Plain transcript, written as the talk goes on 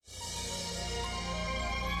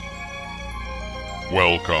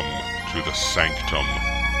Welcome to the Sanctum.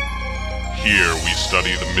 Here we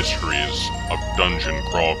study the mysteries of Dungeon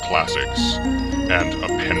Crawl Classics and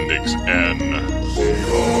Appendix N.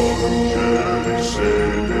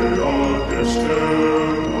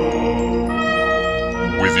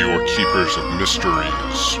 With your keepers of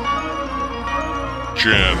mysteries,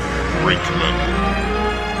 Jen Brinkman,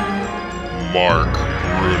 Mark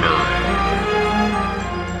Bruner,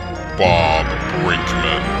 Bob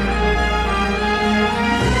Brinkman.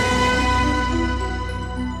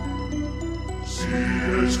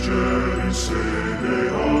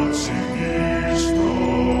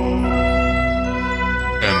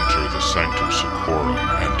 Enter the Sanctum Secorum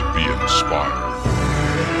and be inspired.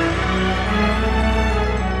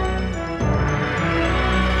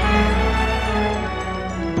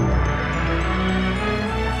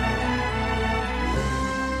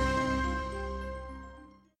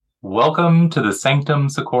 Welcome to the Sanctum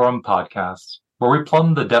Secorum podcast, where we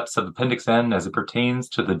plumb the depths of Appendix N as it pertains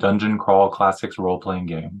to the Dungeon Crawl Classics role-playing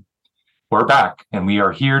game. We're back, and we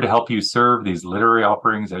are here to help you serve these literary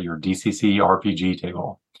offerings at your DCC RPG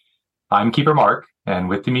table. I'm Keeper Mark, and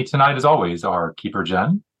with me tonight, as always, are Keeper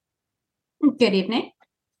Jen. Good evening.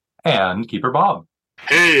 And Keeper Bob.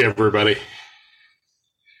 Hey, everybody.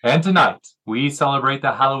 And tonight, we celebrate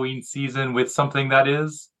the Halloween season with something that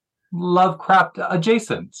is Lovecraft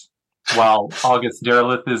adjacent. While August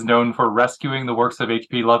Derleth is known for rescuing the works of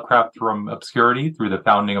H.P. Lovecraft from obscurity through the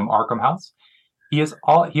founding of Arkham House,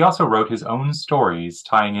 he also wrote his own stories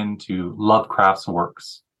tying into Lovecraft's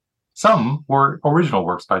works. Some were original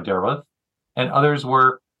works by Derleth, and others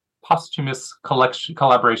were posthumous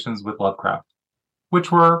collaborations with Lovecraft,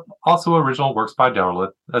 which were also original works by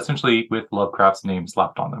Derleth, essentially with Lovecraft's name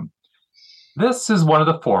slapped on them. This is one of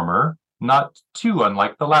the former, not too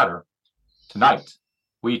unlike the latter. Tonight,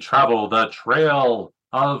 we travel the Trail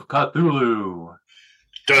of Cthulhu.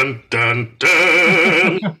 Dun, dun,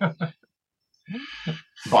 dun.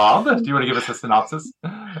 Bob, do you want to give us a synopsis?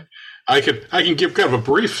 I can give kind of a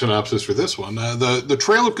brief synopsis for this one. The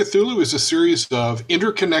Trail of Cthulhu is a series of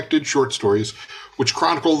interconnected short stories which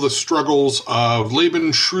chronicle the struggles of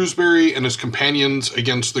Laban Shrewsbury and his companions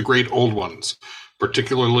against the Great Old Ones,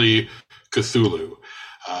 particularly Cthulhu.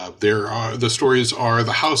 The stories are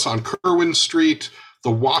The House on Kerwin Street,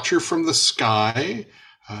 The Watcher from the Sky,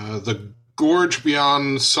 The Gorge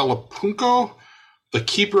Beyond Salapunco, The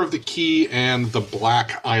Keeper of the Key, and The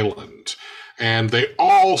Black Island. And they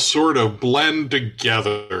all sort of blend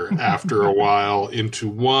together after a while into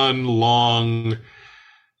one long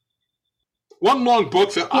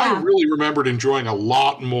book that I really remembered enjoying a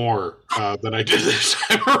lot more than I did this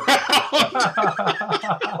time around.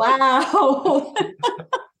 Wow.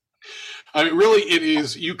 I mean, really, it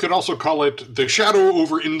is. You could also call it The Shadow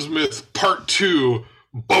over Innsmouth Part 2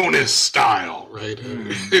 bonus style, right?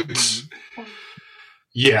 It's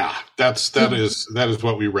that is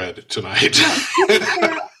what we read tonight.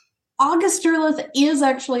 August Derleth is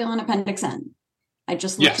actually on Appendix N. I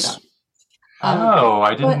just looked it up.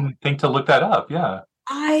 I didn't think to look that up. Yeah.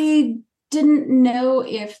 I didn't know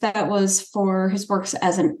if that was for his works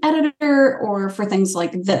as an editor or for things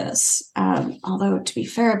like this. Although, to be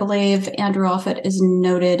fair, I believe Andrew Offutt is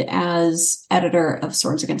noted as editor of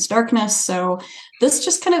Swords Against Darkness. So this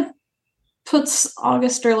just kind of puts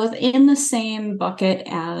August Derleth in the same bucket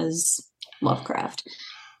as Lovecraft.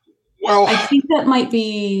 Well, I think that might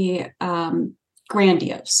be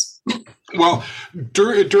grandiose. Well,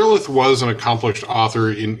 Derleth was an accomplished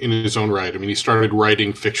author in his own right. I mean, he started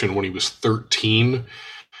writing fiction when he was 13,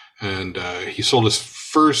 and he sold his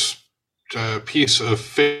first piece of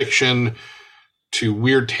fiction to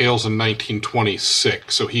Weird Tales in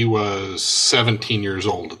 1926. So he was 17 years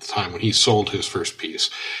old at the time when he sold his first piece.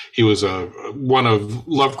 He was one of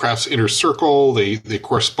Lovecraft's inner circle. They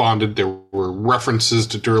corresponded. There were references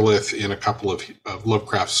to Derleth in a couple of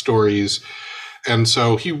Lovecraft stories. And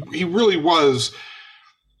so he really was,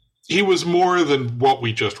 he was more than what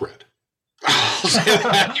we just read. I'll say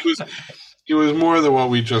that. He was more than what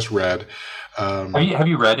we just read. Have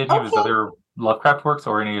you read any of his other Lovecraft works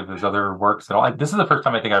or any of his other works at all? This is the first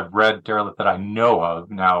time I think I've read Derleth that I know of.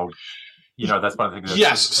 Now, that's one of the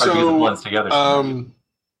things that blends together. I'm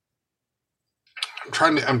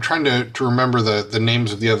trying to remember the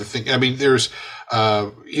names of the other thing. I mean, there's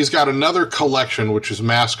he's got another collection which is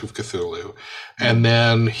Mask of Cthulhu, and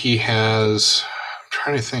then he has. I'm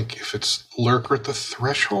trying to think if it's Lurker at the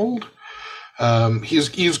Threshold.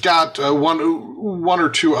 He's got one or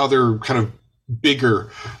two other kind of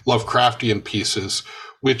bigger Lovecraftian pieces,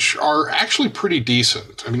 which are actually pretty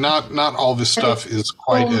decent. I mean, not all of his stuff is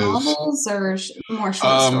quite as novels or more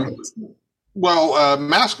short stories. Well,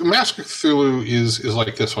 Mask of Cthulhu is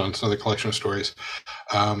like this one. It's another collection of stories.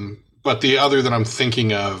 But the other that I'm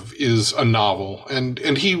thinking of is a novel, and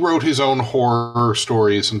he wrote his own horror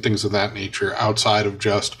stories and things of that nature outside of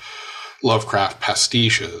just Lovecraft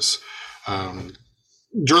pastiches.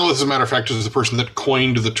 Derleth, as a matter of fact, is the person that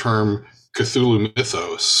coined the term Cthulhu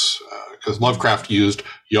mythos, because Lovecraft used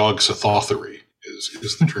Yog-Sothothery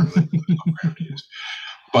is the term that Lovecraft used.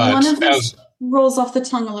 But one of those rolls off the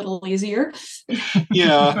tongue a little easier.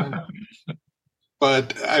 Yeah.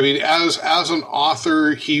 But I mean, as an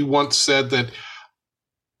author, he once said that,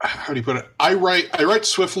 how do you put it? I write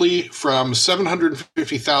swiftly from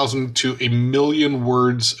 750,000 to 1 million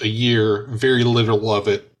words a year, very little of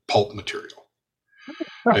it pulp material.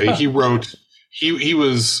 He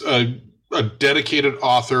was a dedicated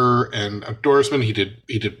author and outdoorsman. He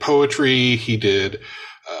did poetry. He did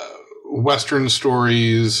Western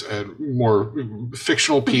stories and more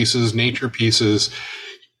fictional pieces, nature pieces.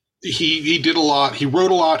 He did a lot. He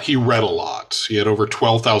wrote a lot. He read a lot. He had over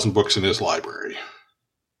 12,000 books in his library.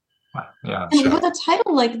 Yeah. And with a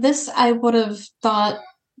title like this, I would have thought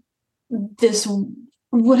this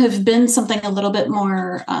would have been something a little bit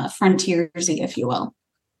more frontiersy, if you will.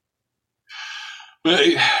 But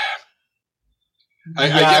I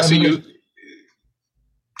guess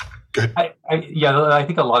good. I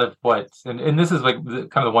think a lot of what, and this is like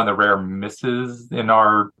kind of one of the rare misses in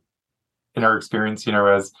our experience,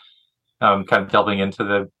 as kind of delving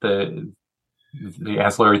into the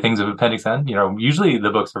ancillary things of Appendix N. Usually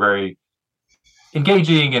the books are very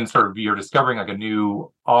engaging and sort of you're discovering like a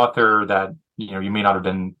new author that you may not have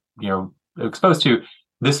been exposed to.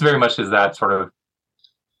 This very much is that sort of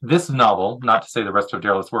this novel, not to say the rest of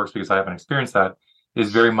Derleth's works because I haven't experienced that,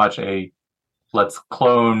 is very much a let's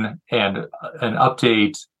clone and an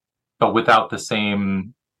update, but without the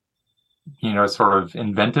same sort of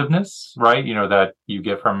inventiveness, right? That you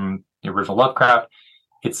get from the original Lovecraft.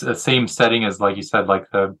 It's the same setting as, like you said, like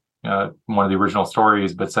the one of the original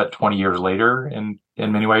stories, but set 20 years later in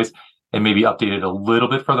many ways, and maybe updated a little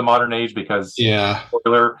bit for the modern age because,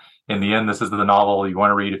 spoiler, in the end, this is the novel you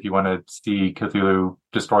want to read if you want to see Cthulhu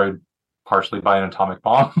destroyed partially by an atomic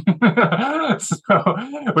bomb. So,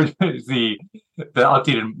 which is the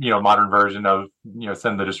updated, modern version of,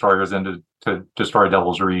 send the destroyers in to destroy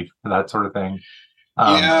Devil's Reef, that sort of thing.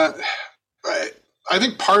 I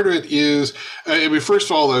think part of it is, first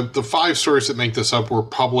of all, the 5 stories that make this up were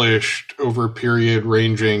published over a period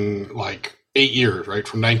ranging like 8 years, right?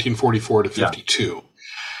 From 1944 to 52. Yeah.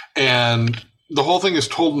 And the whole thing is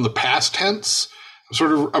told in the past tense.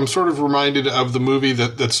 I'm sort of reminded of the movie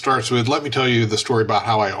that starts with, let me tell you the story about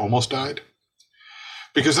how I almost died.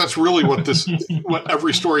 Because that's really what what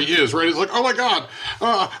every story is, right? It's like, oh my God,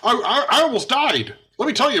 I almost died. Let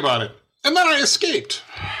me tell you about it. And then I escaped.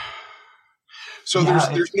 So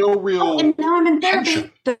there's no real and now I'm in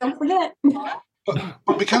tension. Don't forget.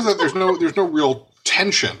 But because of that, there's no real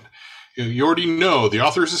tension. You already know the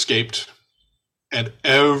author has escaped. And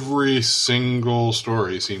every single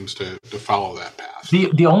story seems to follow that path.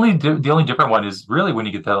 The only different one is really when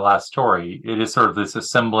you get to the last story. It is sort of this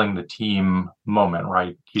assembling the team moment,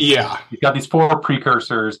 right? You've got these 4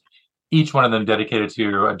 precursors, each one of them dedicated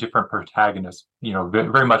to a different protagonist.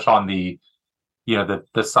 Very much on the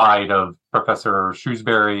the side of Professor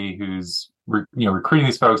Shrewsbury, who's recruiting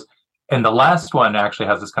these folks. And the last one actually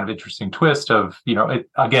has this kind of interesting twist of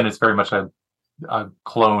it's very much a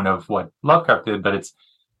clone of what Lovecraft did, but it's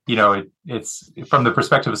it's from the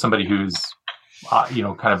perspective of somebody who's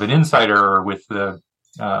kind of an insider with the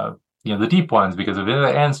the deep ones because of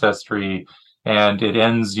ancestry, and it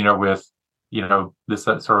ends with this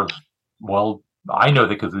sort of, well, I know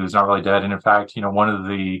that Cthulhu's not really dead, and in fact one of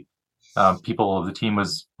the people of the team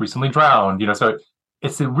was recently drowned, so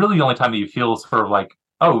it's really the only time that you feel sort of like,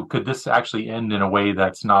 oh, could this actually end in a way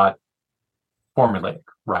that's not formulaic,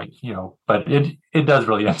 right? But it does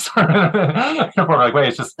really end sort of in a formulaic way.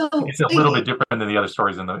 It's just it's a little bit different than the other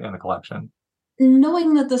stories in the collection.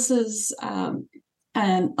 Knowing that this is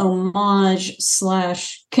an homage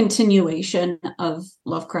 / continuation of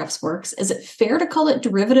Lovecraft's works, is it fair to call it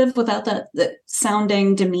derivative without that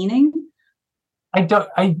sounding demeaning? I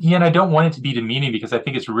don't want it to be demeaning because I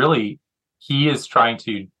think it's really, he is trying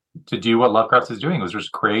to do what Lovecraft is doing, was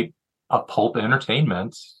just create a pulp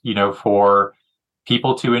entertainment, for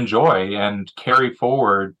people to enjoy and carry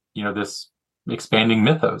forward, this expanding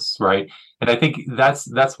mythos, right? And I think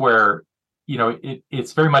that's where,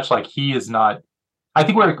 it's very much like he is not. I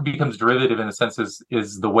think where it becomes derivative in a sense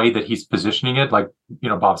is the way that he's positioning it. Like,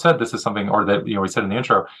 Bob said, this is something, or that, we said in the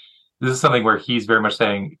intro, this is something where he's very much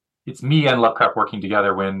saying, it's me and Lovecraft working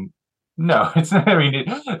together when, No, it's not. I mean,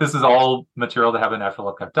 this is all material that happened after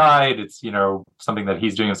Lovecraft died. It's, something that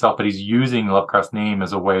he's doing himself, but he's using Lovecraft's name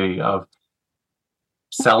as a way of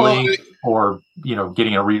selling or,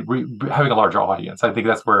 getting having a larger audience. I think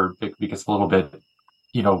that's where it gets a little bit,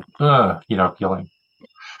 appealing.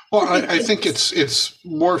 Well, I think it's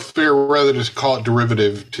more fair rather to call it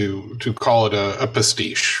derivative to call it a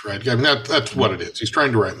pastiche, right? I mean, that's what it is. He's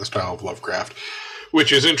trying to write in the style of Lovecraft,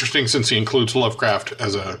 which is interesting since he includes Lovecraft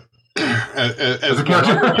as a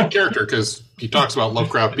character, because he talks about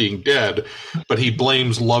Lovecraft being dead, but he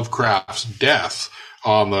blames Lovecraft's death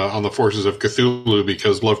on the forces of Cthulhu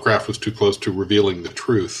because Lovecraft was too close to revealing the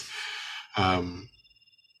truth. And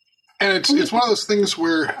it's one of those things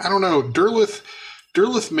where, I don't know,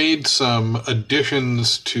 Derleth made some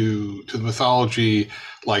additions to the mythology,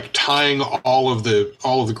 like tying all of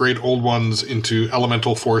the great old ones into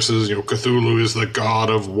elemental forces. Cthulhu is the god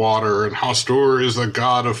of water, and Hastur is the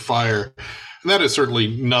god of fire. And that is certainly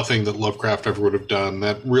nothing that Lovecraft ever would have done.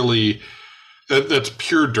 That's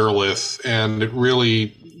pure Derleth, and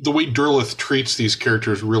the way Derleth treats these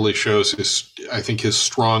characters really shows his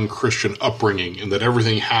strong Christian upbringing, and that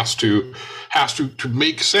everything has to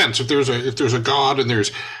make sense. If there's a god and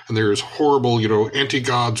there's horrible,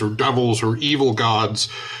 anti-gods or devils or evil gods,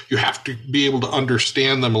 you have to be able to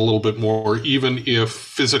understand them a little bit more, even if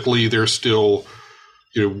physically they're still,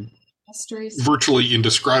 Mysteries. Virtually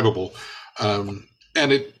indescribable.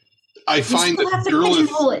 I find that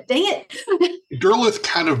Derleth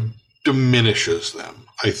kind of diminishes them,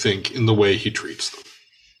 I think, in the way he treats them.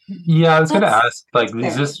 Yeah, I was going to ask,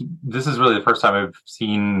 this is really the first time I've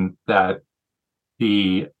seen that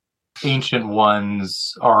the ancient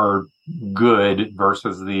ones are good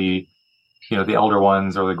versus the elder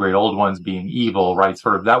ones or the great old ones being evil, right?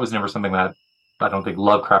 Sort of, that was never something that I don't think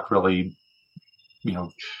Lovecraft really,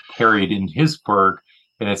 carried in his work.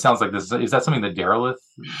 And it sounds like is that something that Derleth,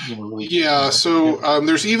 really? Yeah. So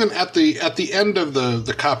there's even at the end of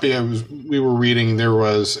the copy we were reading, there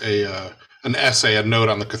was an essay, a note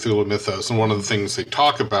on the Cthulhu mythos, and one of the things they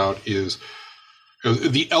talk about is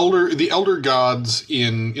the elder gods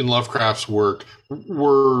in Lovecraft's work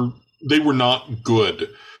were not good.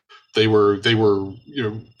 They were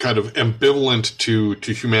kind of ambivalent to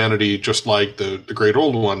humanity, just like the great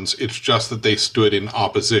old ones. It's just that they stood in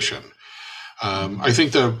opposition. I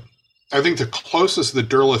think the closest that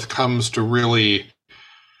Derleth comes to really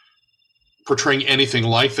portraying anything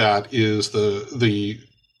like that is the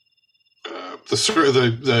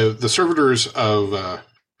servitors of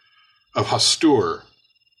Hastur,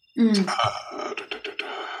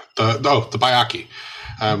 the Bayaki.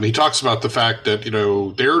 He talks about the fact that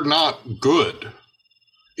they're not good.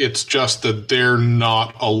 It's just that they're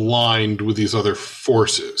not aligned with these other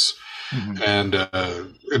forces. Mm-hmm. And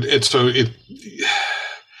so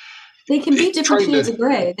they can be different shades of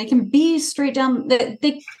gray. They can be straight down.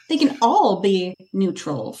 They can all be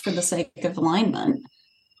neutral for the sake of alignment.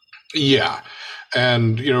 Yeah,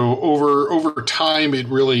 and over time,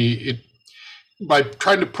 by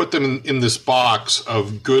trying to put them in this box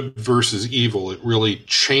of good versus evil, it really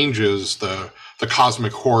changes the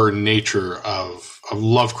cosmic horror nature of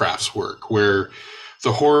Lovecraft's work, where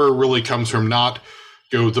the horror really comes from not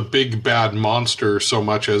the big bad monster so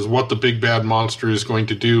much as what the big bad monster is going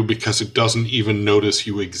to do, because it doesn't even notice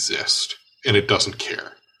you exist and it doesn't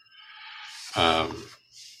care.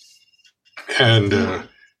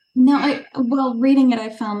 While reading it, I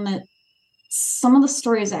found that some of the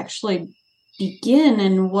stories actually begin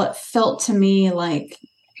in what felt to me like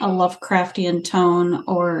a Lovecraftian tone,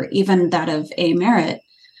 or even that of A. Merritt,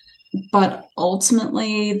 but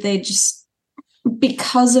ultimately they just,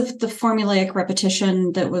 because of the formulaic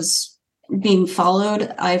repetition that was being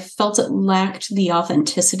followed, I felt it lacked the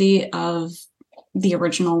authenticity of the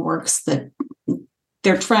original works that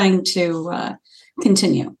they're trying to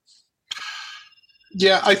continue.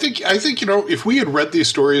 Yeah, I think if we had read these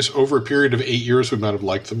stories over a period of 8 years, we might have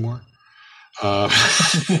liked them more. Wow.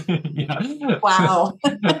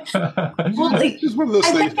 Well, I think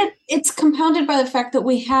that it's compounded by the fact that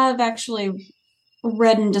we have actually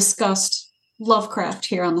read and discussed Lovecraft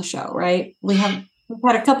here on the show, right? We've had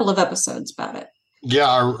a couple of episodes about it. Yeah,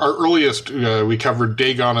 our earliest, we covered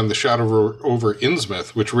Dagon and the Shadow over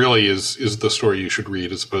Innsmouth, which really is the story you should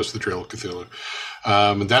read as opposed to the Trail of Cthulhu.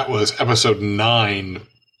 That was episode 9,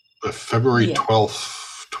 February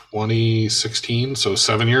 12th, 2016, so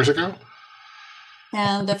 7 years ago.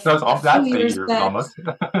 And that's that years almost.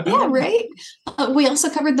 Yeah, right? We also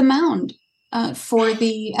covered The Mound for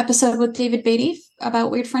the episode with David Beatty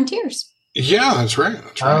about Weird Frontiers. Yeah, that's right.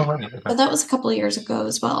 That's right. Oh, right. But that was a couple of years ago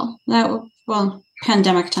as well.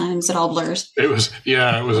 Pandemic times, it all blurs. It was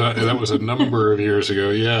that was a number of years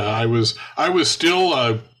ago. Yeah, I was still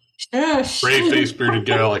a brave faced bearded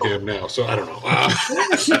guy like I am now. So I don't know.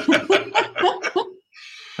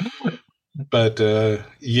 But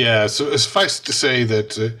yeah, so suffice to say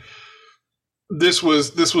that this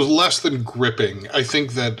was less than gripping. I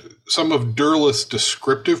think that some of Derleth's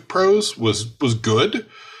descriptive prose was good.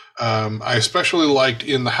 I especially liked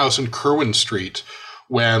in The House in Kerwin Street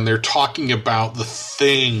when they're talking about the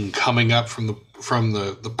thing coming up from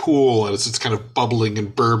the pool as it's kind of bubbling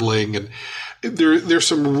and burbling, and there's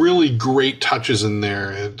some really great touches in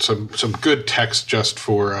there and some good text just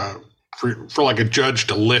for like a judge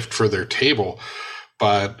to lift for their table.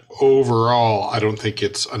 But overall, I don't think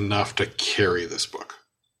it's enough to carry this book.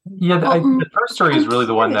 Yeah, the first story is really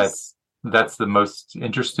the one that's the most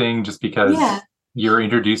interesting, just because you're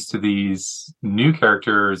introduced to these new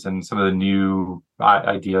characters and some of the new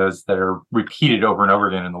ideas that are repeated over and over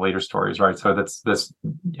again in the later stories, right? So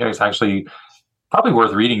it's actually probably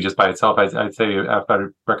worth reading just by itself. I'd say if I'd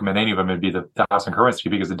recommend any of them, it'd be the House in Kerwin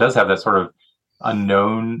Street, because it does have that sort of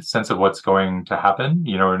unknown sense of what's going to happen,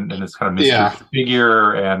 and this kind of mystery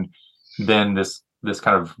figure, and then this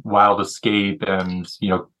kind of wild escape and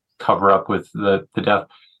cover up with the death.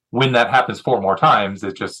 When that happens 4 more times,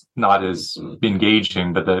 it's just not as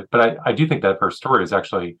engaging. But I do think that first story is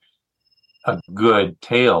actually a good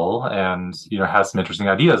tale, and has some interesting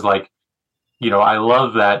ideas. Like, I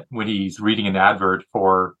love that when he's reading an advert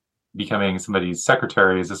for becoming somebody's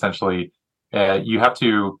secretary, is essentially you have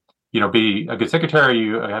to be a good secretary.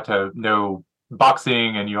 You have to know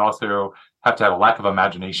boxing, and you also have to have a lack of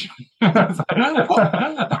imagination. I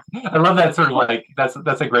love that sort of like that's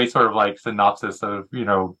a great sort of like synopsis of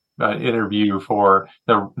interview for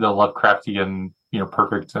the Lovecraftian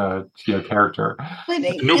perfect character.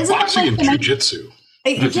 No boxing and jujitsu.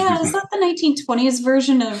 Yeah, is that the 1920s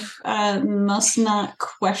version of must not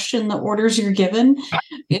question the orders you're given?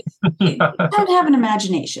 Don't have an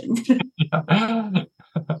imagination.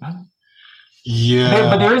 Yeah,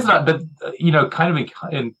 but there is not. But kind of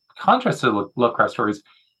in contrast to Lovecraft stories,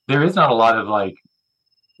 there is not a lot of like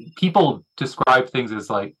people describe things as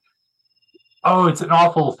like, oh, it's an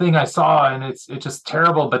awful thing I saw and it's just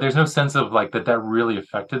terrible. But there's no sense of like that really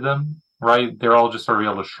affected them, right? They're all just sort of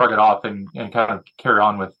able to shrug it off and kind of carry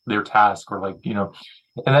on with their task, or like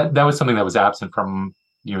and that was something that was absent from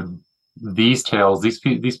these tales.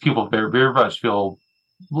 These people very, very much feel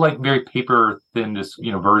like very paper thin, just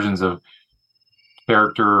versions of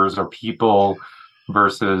characters or people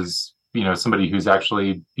versus somebody who's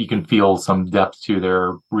actually, you can feel some depth to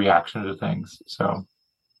their reaction to things. So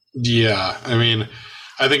yeah, I mean,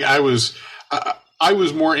 I think I was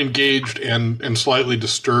more engaged and slightly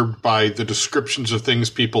disturbed by the descriptions of things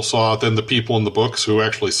people saw than the people in the books who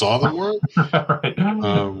actually saw them were. Right.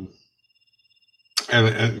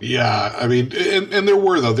 And yeah, I mean, and there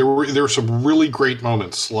were some really great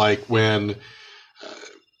moments, like when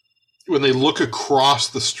they look across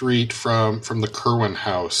the street from the Kerwin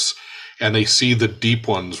house and they see the deep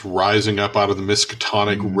ones rising up out of the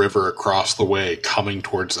Miskatonic River across the way, coming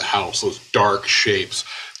towards the house, those dark shapes.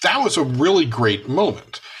 That was a really great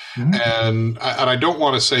moment. And I don't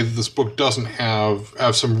want to say that this book doesn't have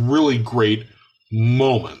some really great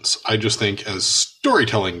moments. I just think as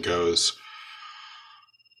storytelling goes,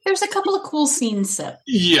 there's a couple of cool scenes set.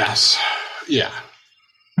 Yes. Yeah.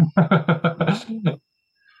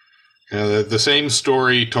 The same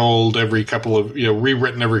story told every couple of,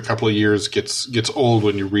 rewritten every couple of years gets old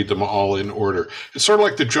when you read them all in order. It's sort of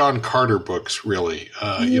like the John Carter books, really.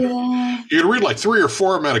 You can read like 3 or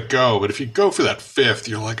 4 of them at a go, but if you go for that 5th,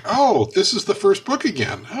 you're like, oh, this is the first book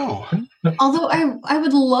again. Oh. Although I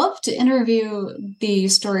would love to interview the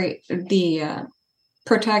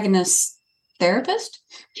protagonist's therapist.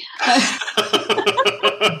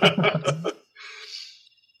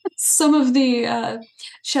 Some of the,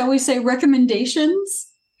 shall we say, recommendations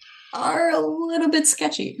are a little bit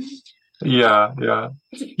sketchy. Yeah.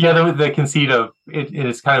 The conceit of it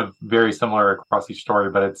is kind of very similar across each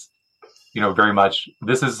story, but it's very much,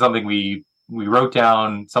 this is something we wrote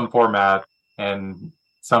down some format, and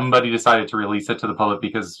somebody decided to release it to the public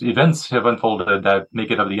because events have unfolded that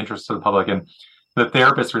make it of the interest to the public. And the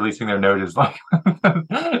therapist releasing their note is like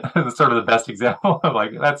sort of the best example of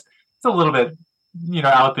like, it's a little bit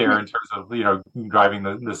out there in terms of driving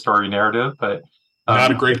the story narrative, but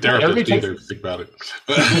not a great therapist either. Think about it.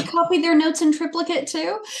 They copy their notes in triplicate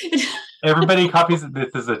too. Everybody copies.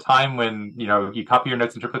 This is a time when you copy your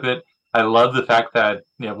notes in triplicate. I love the fact that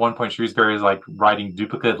at one point Shrewsbury is like writing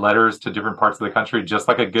duplicate letters to different parts of the country, just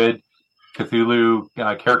like a good Cthulhu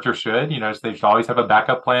character should. They should always have a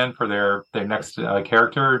backup plan for their next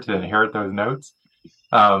character to inherit those notes.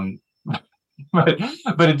 Um, but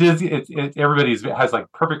it is everybody's has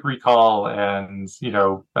like perfect recall and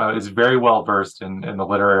is very well versed in the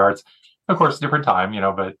literary arts. Of course, different time,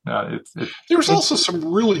 but there's also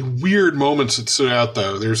some really weird moments that stood out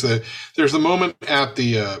though. There's the moment at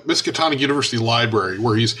the Miskatonic University Library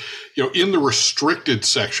where he's in the restricted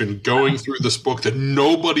section going through this book that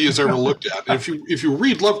nobody has ever looked at. And if you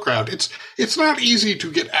read Lovecraft, it's not easy to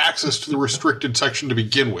get access to the restricted section to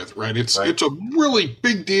begin with, right? It's a really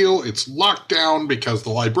big deal. It's locked down because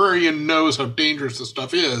the librarian knows how dangerous this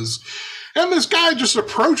stuff is. And this guy just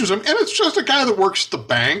approaches him, and it's just a guy that works at the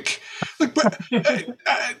bank. Like, but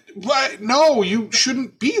no, you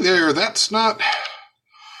shouldn't be there. That's not.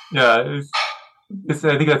 Yeah, I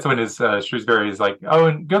think that's when Shrewsbury is like, oh,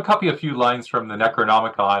 and go copy a few lines from the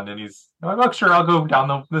Necronomicon, and he's like, oh, sure, I'll go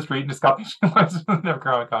down the street and just copy a few lines from the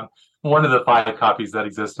Necronomicon, one of the 5 copies that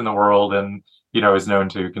exist in the world, and is known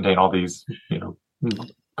to contain all these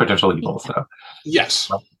potential evils. So yes.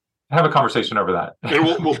 Have a conversation over that. And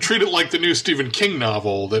we'll treat it like the new Stephen King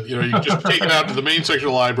novel that, you just take it out to the main section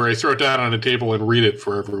of the library, throw it down on a table, and read it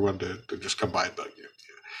for everyone to just come by and bug you.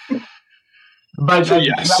 Yeah. But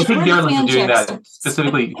yes. I think Darren's doing that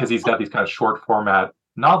specifically because he's got these kind of short format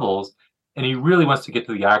novels, and he really wants to get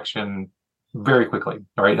to the action very quickly.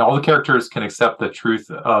 All right. And all the characters can accept the truth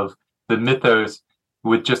of the mythos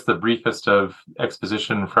with just the briefest of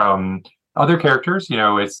exposition from other characters.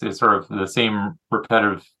 It's sort of the same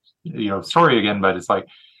repetitive story again, but it's like,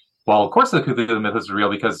 well, of course the Cthulhu myth is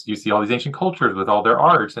real because you see all these ancient cultures with all their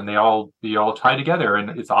art, and they all tie together,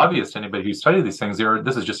 and it's obvious to anybody who studied these things.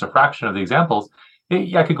 This is just a fraction of the examples.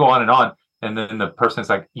 I could go on, and then the person's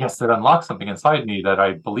like, yes, that unlocks something inside me that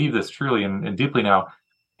I believe this truly and deeply now,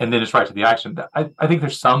 and then it's right to the action. I think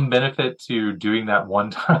there's some benefit to doing that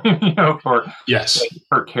one time,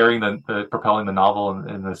 for carrying the propelling the novel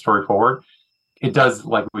and the story forward. It does,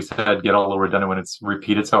 like we said, get a little redundant when it's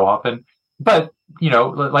repeated so often. But,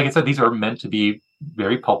 like I said, these are meant to be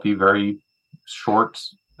very pulpy, very short.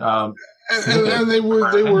 And they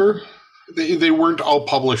weren't all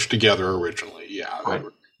published together originally. Yeah. Right.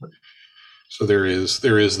 So there is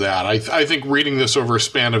that. I think reading this over a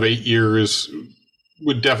span of 8 years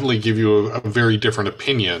would definitely give you a very different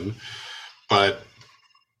opinion. But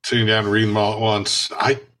sitting down and reading them all at once,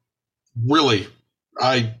 I really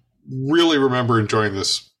remember enjoying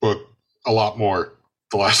this book a lot more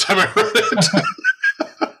the last time I read it.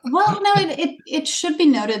 Well, no, it should be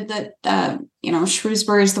noted that,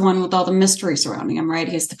 Shrewsbury is the one with all the mystery surrounding him, right?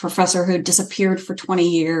 He's the professor who disappeared for 20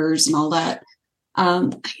 years and all that.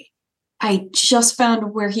 I just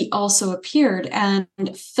found where he also appeared, and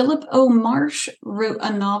Philip O. Marsh wrote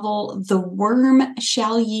a novel, The Worm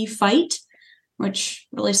Shall Ye Fight, which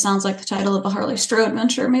really sounds like the title of a Harley Strode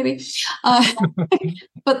adventure, maybe.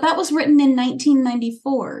 But that was written in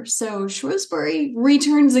 1994. So Shrewsbury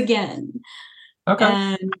returns again.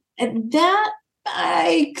 Okay. And that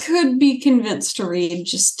I could be convinced to read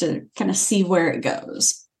just to kind of see where it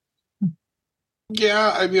goes.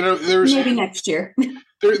 Yeah, there's maybe next year.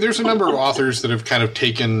 There's a number of authors that have kind of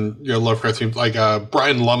taken Lovecraft themes, like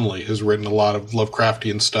Brian Lumley has written a lot of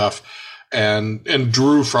Lovecraftian stuff, and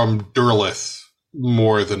drew from Derleth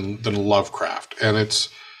more than Lovecraft, and it's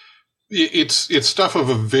stuff of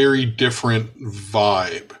a very different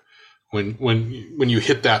vibe when you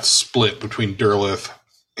hit that split between Derleth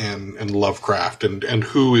and Lovecraft, and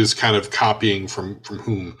who is kind of copying from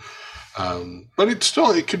whom. But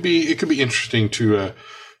it could be interesting to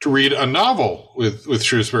read a novel with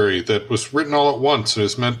Shrewsbury that was written all at once and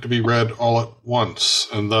is meant to be read all at once,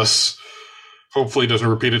 and thus hopefully doesn't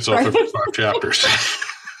repeat itself every 5 chapters.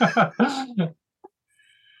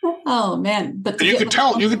 Oh man! But you could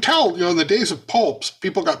tell. In the days of pulps,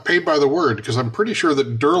 people got paid by the word, because I'm pretty sure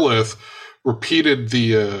that Derleth repeated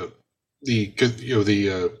the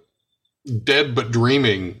dead but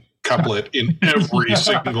dreaming couplet in every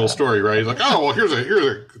single story. Right? Like, oh well, here's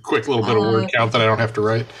a quick little bit of word count that I don't have to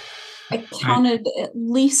write. I counted at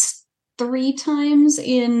least 3 times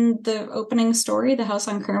in the opening story, The House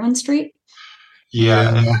on Kerwin Street.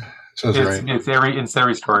 Yeah. Sounds right. It's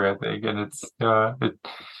every story, I think, and it's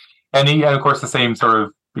and of course the same sort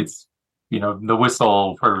of, it's the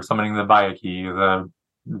whistle for summoning the Bayaki,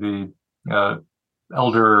 the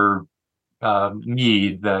elder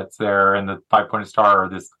need that's there, and the 5-pointed star.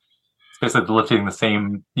 This it's basically lifting the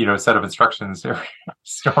same set of instructions every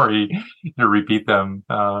story to repeat them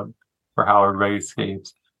for how everybody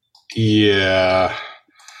escapes. Yeah,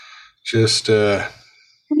 just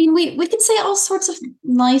I mean, we could say all sorts of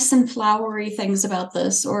nice and flowery things about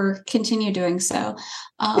this, or continue doing so.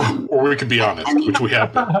 Or we could be honest, which we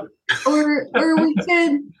have been. Or we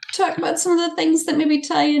could talk about some of the things that maybe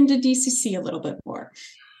tie into DCC a little bit more.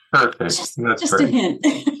 Perfect. Just a hint.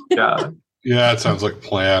 Yeah. Yeah, it sounds like a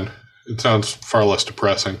plan. It sounds far less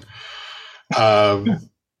depressing. Right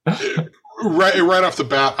off the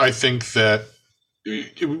bat, I think that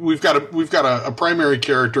we've got a primary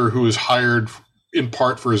character who is hired in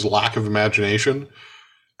part for his lack of imagination,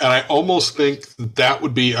 and I almost think that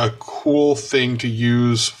would be a cool thing to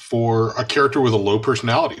use for a character with a low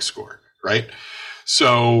personality score, right?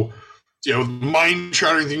 So,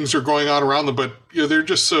 mind-shattering things are going on around them, but they're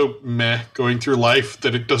just so meh going through life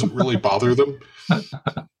that it doesn't really bother them.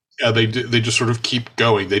 Yeah, they just sort of keep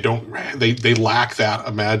going. They lack that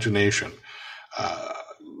imagination.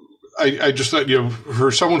 I just thought, for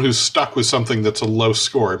someone who's stuck with something that's a low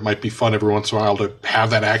score, it might be fun every once in a while to have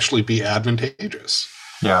that actually be advantageous.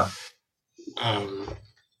 Yeah.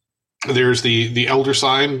 There's the Elder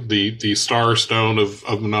Sign, the Star Stone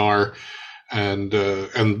of Minar, and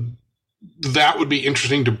that would be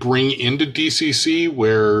interesting to bring into DCC,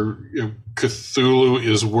 where Cthulhu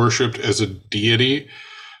is worshipped as a deity,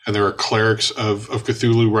 and there are clerics of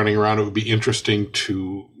Cthulhu running around. It would be interesting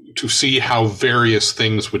to see how various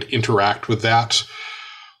things would interact with that,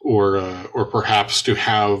 or perhaps to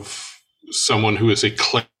have someone who is a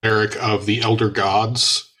cleric of the Elder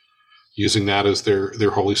Gods using that as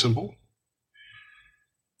their holy symbol.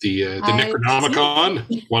 The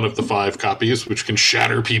Necronomicon, one of the 5 copies, which can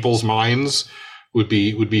shatter people's minds, would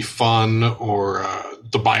be fun. Or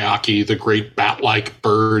the Bayaki, the great bat-like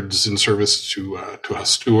birds in service to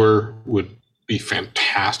Hastur, would be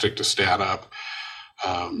fantastic to stat up.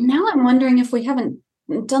 Now I'm wondering if we haven't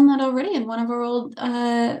done that already in one of our old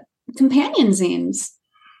companion zines.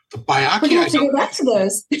 The Bayaki, We're gonna have to go back to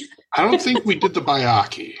those. I don't think we did the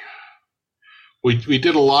Bayaki. We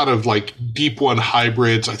did a lot of like Deep One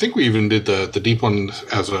hybrids. I think we even did the Deep One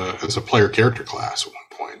as a player character class at one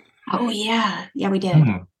point. Oh yeah, we did.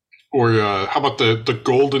 Or how about the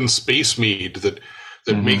Golden Space Mead that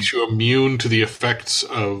makes you immune to the effects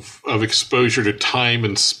of exposure to time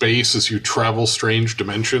and space as you travel strange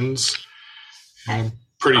dimensions? I'm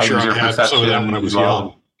pretty sure I had some of that when I was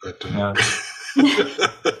young. But, yeah.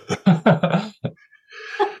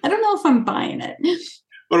 I don't know if I'm buying it.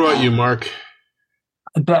 What about you, Mark?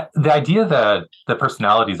 The idea that the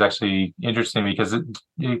personality is actually interesting, because it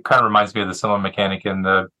kind of reminds me of the similar mechanic in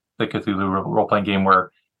the Cthulhu role-playing game,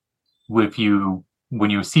 where when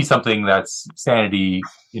you see something that's sanity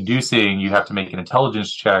inducing, you have to make an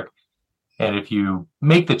intelligence check, and if you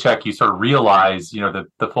make the check, you sort of realize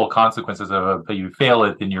the full consequences of it, but you fail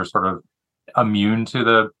it, then you're sort of immune to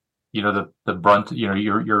the brunt.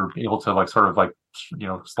 You're able to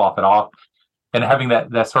slough it off, and having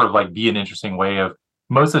that sort of be an interesting way of.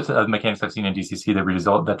 Most of the mechanics I've seen in DCC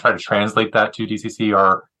that try to translate that to DCC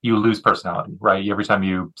are you lose personality, right? Every time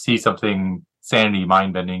you see something sanity,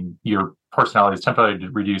 mind-bending, your personality is temporarily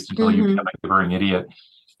reduced until you become a gibbering idiot.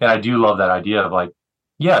 And I do love that idea of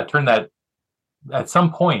turn that at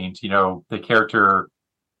some point, the character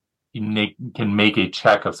can make a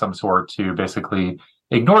check of some sort to basically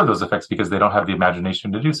ignore those effects because they don't have the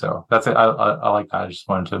imagination to do so. That's it. I like that. I just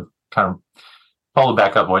wanted to kind of follow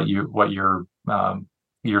back up what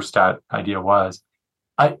your stat idea was.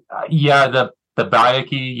 The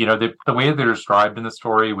Bayaki, the way they're described in the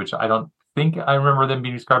story, which I don't think I remember them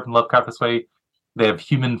being described in Lovecraft this way. They have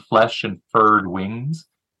human flesh and furred wings,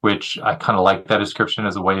 which I kind of like that description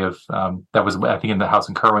as a way of that was, I think, in the house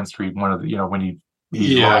in Kerwin Street, one of the, when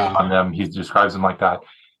he's drawing on them, he describes them like that.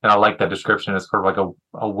 And I like that description as sort of like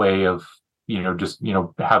a way of,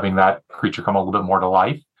 having that creature come a little bit more to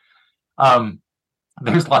life.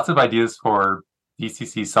 There's lots of ideas for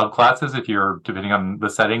DCC subclasses if you're depending on the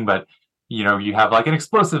setting, but you have an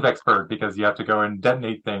explosive expert because you have to go and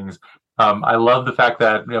detonate things. I love the fact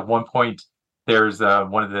that at one point there's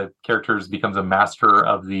one of the characters becomes a master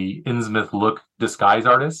of the Innsmouth look disguise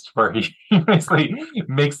artist, where he basically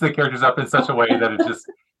makes the characters up in such a way that it just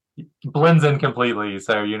blends in completely.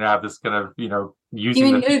 So have this kind of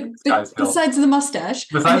using the disguise besides the mustache.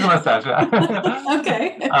 Besides the mustache, yeah.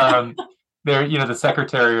 Okay. There, the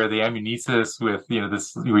secretary or the ammunicis with,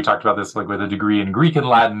 this, we talked about this, with a degree in Greek and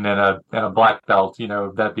Latin and a black belt,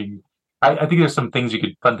 that being, I think there's some fun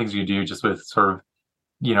things you could do just with sort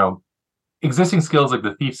of, existing skills like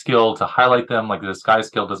the thief skill to highlight them, like the disguise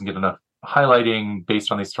skill doesn't get enough highlighting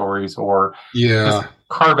based on these stories, or just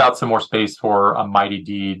carve out some more space for a mighty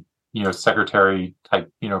deed, secretary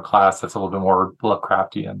type, class that's a little bit more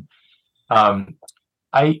Lovecraftian.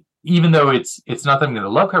 even though it's not something that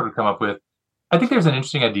Lovecraft would come up with, I think there's an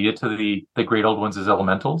interesting idea to the Great Old Ones as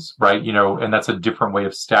elementals, right? And that's a different way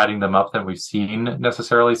of statting them up than we've seen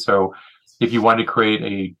necessarily. So if you wanted to create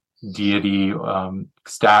a deity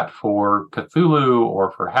stat for Cthulhu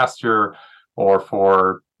or for Hastur or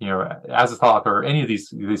for Azathoth or any of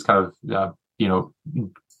these kind of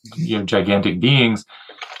gigantic beings,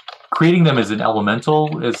 creating them as an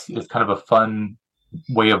elemental is kind of a fun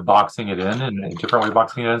way of boxing it in, and a different way of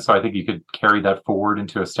boxing it in. So I think you could carry that forward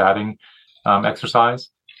into a statting exercise.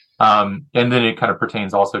 And then it kind of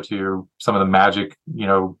pertains also to some of the magic,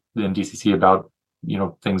 in DCC about,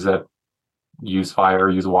 things that use fire,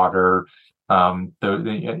 use water. And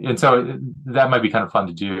so that might be kind of fun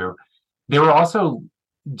to do. There were also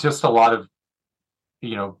just a lot of,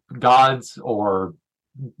 gods or,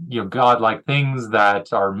 godlike things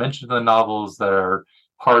that are mentioned in the novels that are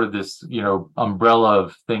part of this, umbrella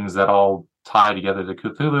of things that all tie together to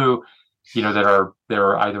Cthulhu,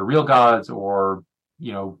 they're either real gods or,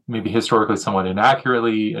 maybe historically somewhat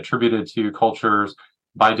inaccurately attributed to cultures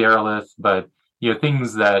by Derelith, but,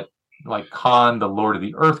 things that like Khan, the Lord of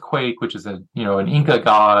the Earthquake, which is an Inca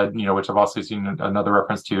god, which I've also seen another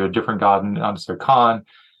reference to a different god in Khan,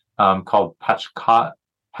 called Pachacagma,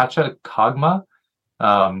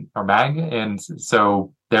 or Mag. And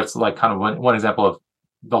so that's like kind of one example of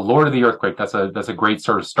the Lord of the Earthquake. That's a great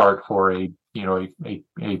sort of start for a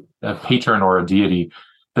patron or a deity.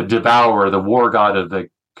 The Devourer, the war god of the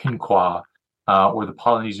Quinqua, or the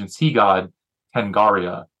Polynesian sea god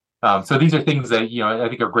Tengaria. So these are things that I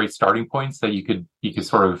think are great starting points that you could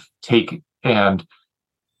sort of take and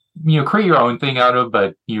create your own thing out of,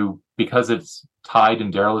 but because it's tied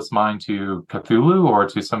in Derelith's mind to Cthulhu or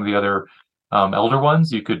to some of the other elder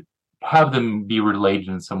ones, you could have them be related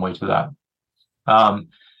in some way to that.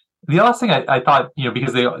 The last thing I thought,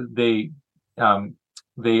 because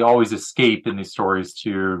they always escape in these stories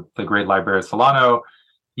to the Great Library of Solano,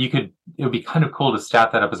 it would be kind of cool to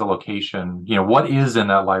stat that up as a location. What is in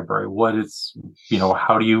that library? What is,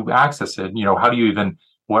 how do you access it? How do you even,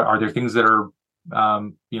 what are there things that are,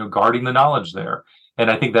 guarding the knowledge there? And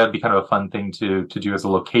I think that'd be kind of a fun thing to do as a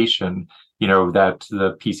location, that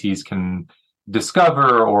the PCs can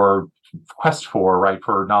discover or quest for, right,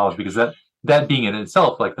 for knowledge, because that being in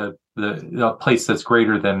itself, like the place that's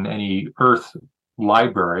greater than any Earth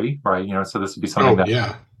library, right? So this would be something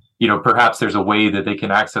perhaps there's a way that they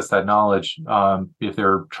can access that knowledge if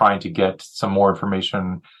they're trying to get some more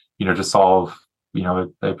information, to solve, a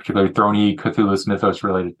particularly Throny Cthulhu's mythos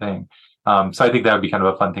related thing. So I think that would be kind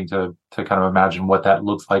of a fun thing to kind of imagine what that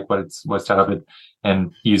looks like, what's set up,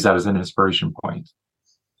 and use that as an inspiration point.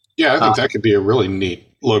 Yeah, I think that could be a really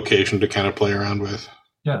neat location to kind of play around with.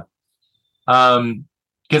 Yeah.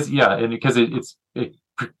 Because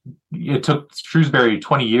it took Shrewsbury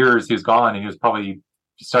 20 years. He was gone, and he was probably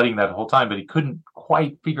studying that the whole time, but he couldn't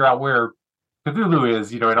quite figure out where Cthulhu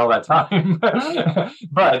is, in all that time.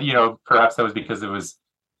 But perhaps that was because it was,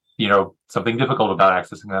 something difficult about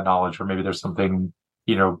accessing that knowledge, or maybe there's something,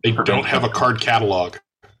 they don't have a card catalog.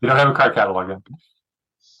 They don't have a card catalog.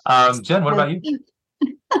 Jen, what about you?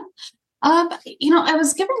 I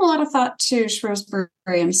was giving a lot of thought to Shrewsbury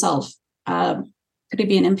himself. Could he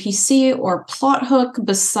be an NPC or plot hook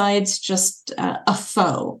besides just a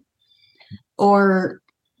foe? Or,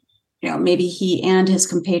 maybe he and his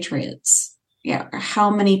compatriots. Yeah, how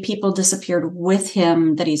many people disappeared with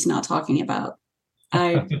him that he's not talking about?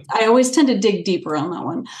 I always tend to dig deeper on that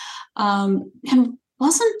one. And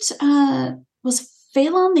was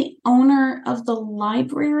Phelan the owner of the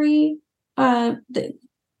library? There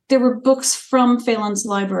were books from Phelan's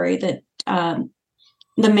library that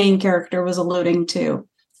the main character was alluding to.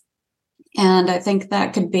 And I think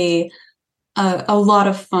that could be a lot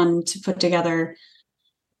of fun to put together.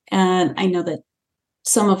 And I know that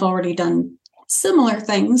some have already done similar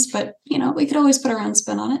things, but, we could always put our own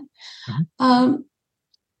spin on it. Mm-hmm.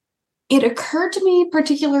 It occurred to me,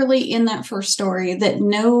 particularly in that first story, that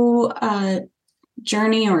no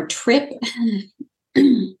journey or trip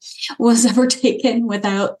was ever taken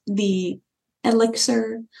without the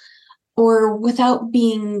elixir or without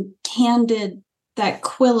being handed that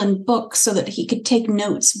quill and book so that he could take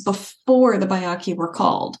notes before the Bayaki were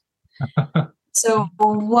called. So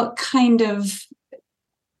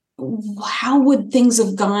how would things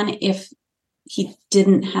have gone if he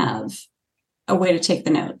didn't have a way to take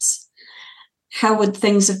the notes? How would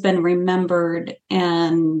things have been remembered?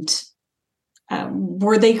 And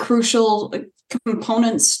were they crucial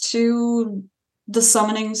components to the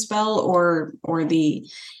summoning spell or the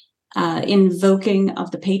invoking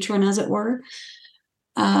of the patron, as it were?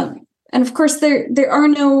 And of course, there are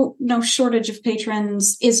no shortage of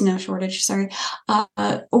patrons. Is no shortage. Sorry,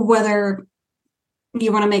 whether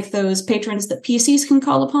you want to make those patrons that PCs can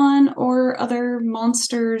call upon or other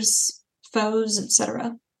monsters, foes,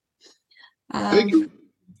 etc. I think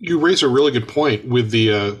you raise a really good point with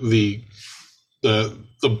the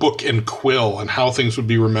book and quill and how things would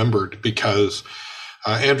be remembered, because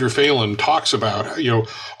Andrew Phelan talks about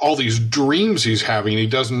all these dreams he's having. He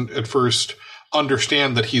doesn't at first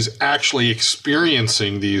understand that he's actually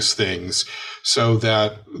experiencing these things. So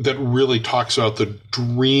that really talks about the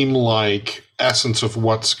dreamlike essence of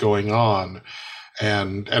what's going on,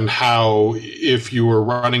 and how if you were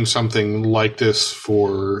running something like this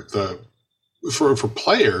for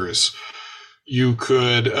players, you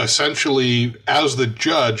could essentially, as the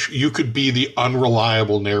judge, you could be the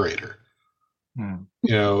unreliable narrator.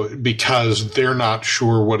 Because they're not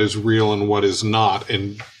sure what is real and what is not,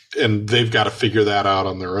 and they've got to figure that out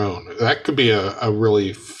on their own. That could be a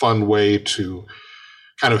really fun way to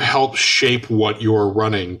kind of help shape what you're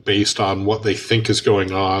running based on what they think is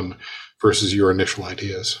going on versus your initial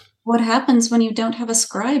ideas. What happens when you don't have a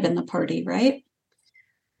scribe in the party, right?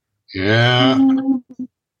 Yeah.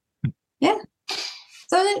 Yeah.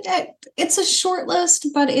 So it's a short list,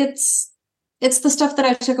 but it's the stuff that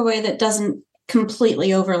I took away that doesn't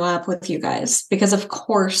completely overlap with you guys, because of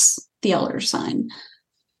course the Elder Sign.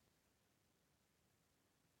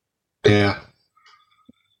 Yeah.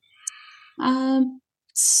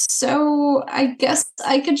 So I guess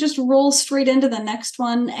I could just roll straight into the next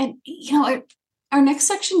one. And, our next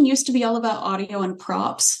section used to be all about audio and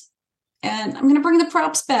props. And I'm going to bring the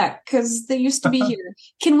props back because they used to be here.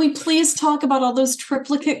 Can we please talk about all those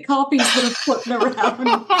triplicate copies that are floating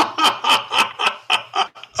around?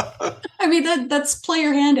 I mean, that's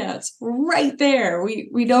player handouts right there.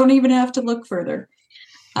 We don't even have to look further.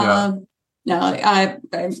 Yeah. No, I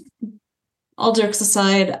all jokes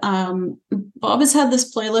aside, Bob has had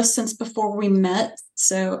this playlist since before we met,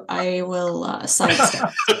 so I will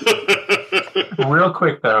sidestep. Real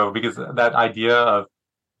quick, though, because that idea of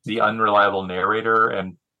the unreliable narrator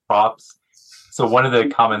and props. So one of the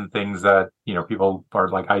common things that, people are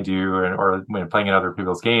like I do, or when playing in other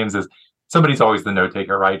people's games, is somebody's always the note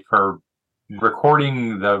taker, right? For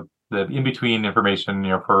recording the in-between information,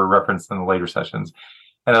 for reference in the later sessions.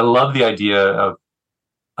 And I love the idea of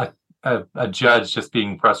a judge just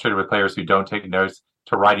being frustrated with players who don't take notes,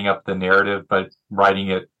 to writing up the narrative, but writing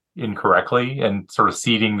it incorrectly and sort of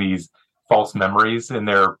seeding these false memories in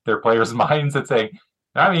their players' minds and saying,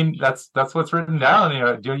 I mean, that's what's written down.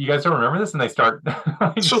 You guys don't remember this? And they start.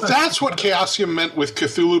 So that's what Chaosium meant with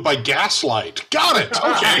Cthulhu by gaslight. Got it.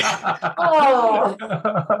 Okay. Oh,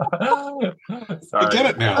 Sorry. I get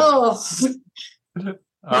it now. oh.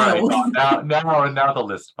 All right. Now the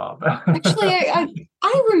list, Bob. Actually,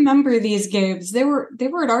 I remember these games. They were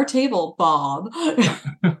at our table, Bob.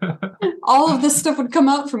 All of this stuff would come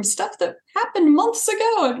out from stuff that happened months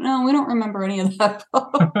ago. No, we don't remember any of that,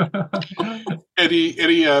 Bob. Any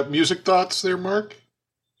music thoughts there, Mark?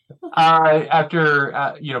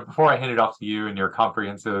 After before I hand it off to you and your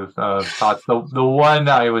comprehensive thoughts, the one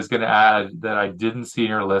I was going to add that I didn't see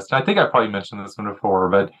in your list, I think I probably mentioned this one before,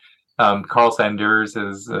 but Carl Sanders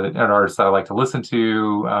is an artist that I like to listen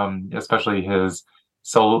to, especially his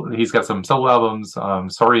solo. He's got some solo albums,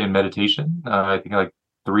 Sorry and Meditation. I think like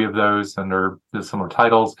 3 of those under similar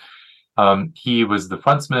titles. He was the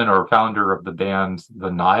frontsman or founder of the band The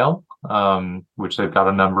Nile, which they've got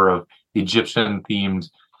a number of Egyptian-themed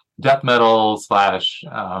death metal /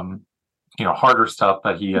 harder stuff.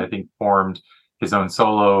 But he, I think, formed his own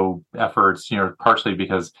solo efforts, partially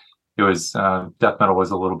because it was death metal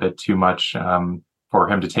was a little bit too much for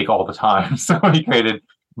him to take all the time. So he created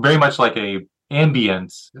very much like a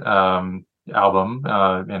ambient album.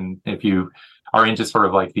 And if you are into sort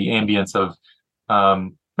of like the ambience of,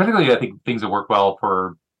 particularly I think things that work well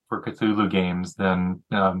for Cthulhu games, then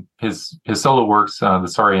his solo works, the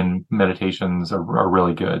Sorry and Meditations are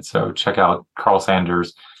really good. So check out Carl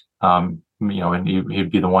Sanders, and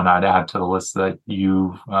he'd be the one I'd add to the list that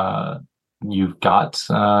you've got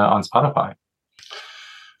on Spotify.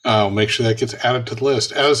 I'll make sure that gets added to the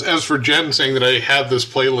list. As for Jen saying that I have this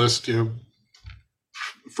playlist,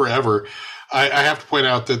 forever, I have to point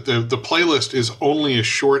out that the playlist is only as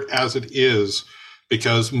short as it is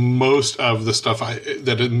because most of the stuff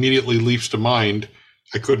that immediately leaps to mind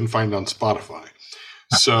I couldn't find on Spotify.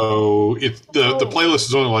 So the playlist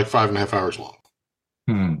is only like 5.5 hours long.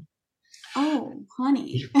 Oh,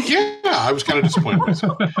 honey. Yeah, I was kind of disappointed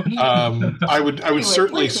myself. I would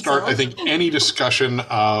certainly start. I think any discussion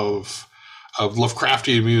of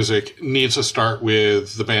Lovecraftian music needs to start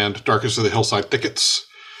with the band Darkest of the Hillside Thickets,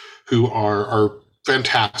 who are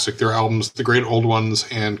fantastic. Their albums, The Great Old Ones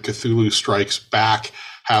and Cthulhu Strikes Back,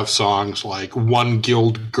 have songs like One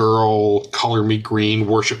Guild Girl, Color Me Green,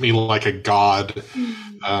 Worship Me Like a God.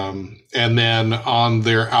 And then on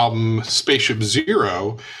their album Spaceship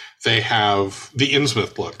Zero, they have the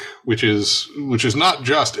Innsmouth Look, which is not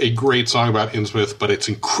just a great song about Innsmouth, but it's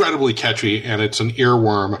incredibly catchy and it's an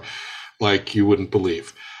earworm like you wouldn't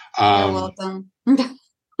believe. You're welcome.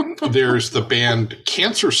 There's the band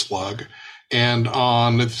Cancer Slug, and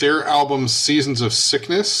on their album Seasons of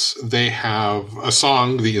Sickness, they have a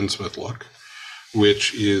song, The Innsmouth Look,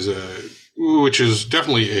 which is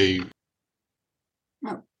definitely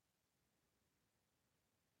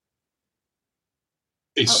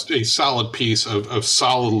a solid piece of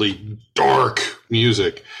solidly dark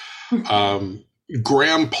music.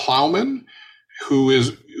 Graham Plowman, who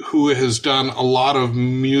has done a lot of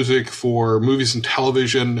music for movies and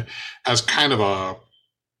television as kind of a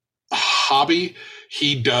hobby.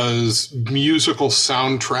 He does musical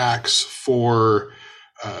soundtracks for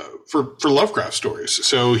Lovecraft stories.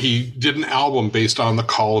 So he did an album based on the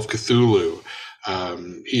Call of Cthulhu.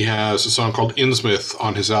 He has a song called Innsmouth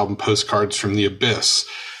on his album Postcards from the Abyss.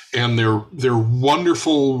 And they're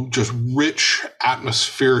wonderful, just rich,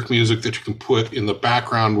 atmospheric music that you can put in the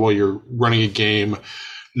background while you're running a game,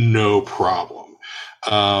 no problem.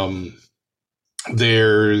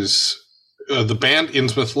 There's the band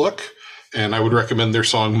Innsmouth Look, and I would recommend their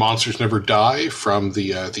song Monsters Never Die from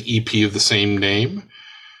the EP of the same name.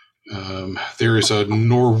 There is a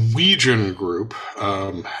Norwegian group.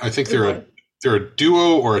 I think they're a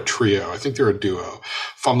duo or a trio. I think they're a duo.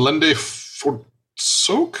 Famlende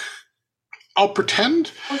Forsok, I'll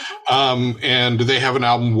pretend. And they have an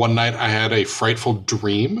album, One Night I Had a Frightful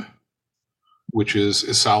Dream, which is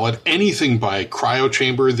solid. Anything by Cryo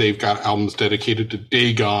Chamber. They've got albums dedicated to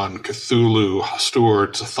Dagon, Cthulhu, Hastur,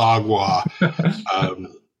 Tsathoggua.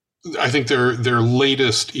 I think their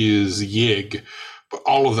latest is Yig, but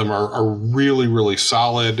all of them are really, really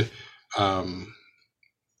solid.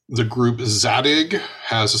 The group Zadig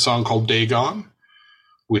has a song called Dagon,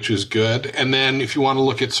 which is good. And then if you want to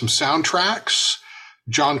look at some soundtracks,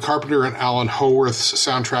 John Carpenter and Alan Howarth's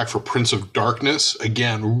soundtrack for Prince of Darkness,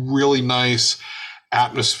 again, really nice,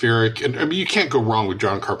 atmospheric. And I mean, you can't go wrong with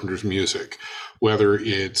John Carpenter's music, whether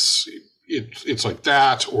it's like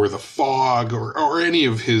that or The Fog or any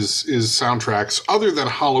of his soundtracks. Other than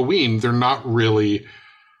Halloween, they're not really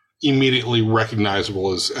immediately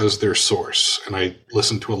recognizable as their source. And I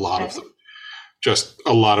listen to a lot of them. Just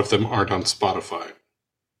a lot of them aren't on Spotify.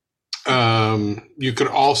 You could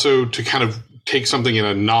also, to kind of take something in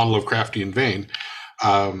a non-Lovecraftian vein,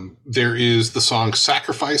 there is the song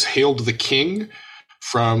Sacrifice, Hail to the King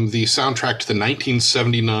from the soundtrack to the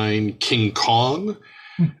 1979 King Kong.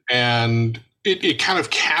 And it kind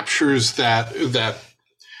of captures that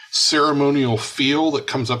ceremonial feel that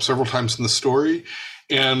comes up several times in the story.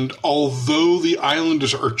 And although the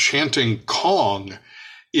islanders are chanting Kong,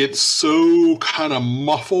 it's so kind of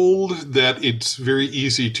muffled that it's very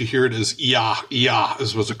easy to hear it as "yeah, yeah,"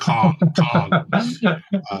 as was a Kong.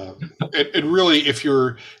 And really, if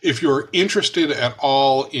you're interested at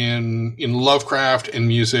all in Lovecraft and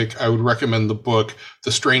music, I would recommend the book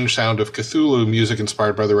 "The Strange Sound of Cthulhu: Music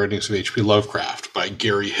Inspired by the Writings of H.P. Lovecraft" by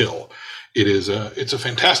Gary Hill. It's a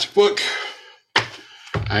fantastic book.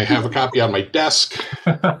 I have a copy on my desk.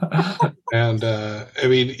 And, I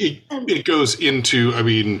mean, it goes into, I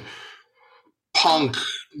mean, punk,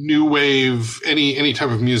 new wave, any type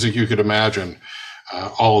of music you could imagine,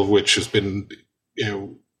 all of which has been,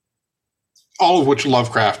 all of which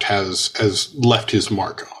Lovecraft has left his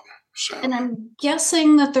mark on. So. And I'm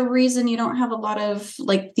guessing that the reason you don't have a lot of,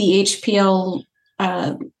 like, the H.P.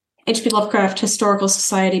 Lovecraft Historical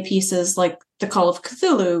Society pieces, like the Call of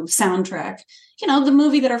Cthulhu soundtrack, the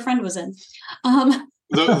movie that our friend was in.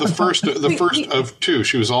 The first of two.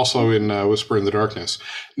 She was also in Whisper in the Darkness.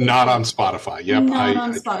 Not on Spotify. Yep. Not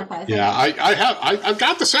on Spotify. Yeah, I've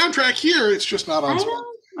got the soundtrack here. It's just not on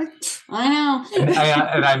Spotify. I know.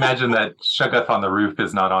 And I imagine that Shuggoth on the Roof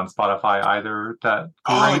is not on Spotify either.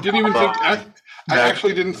 I didn't even think. I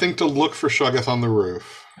actually didn't think to look for Shuggoth on the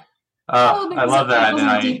Roof. I love that, and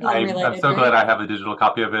I'm so glad I have a digital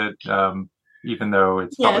copy of it. Even though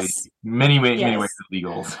it's probably many ways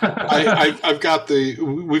illegal. We've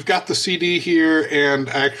got the CD here, and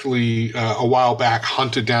actually a while back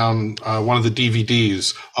hunted down one of the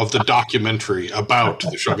DVDs of the documentary about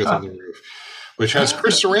the Shuggoth on the Roof, which has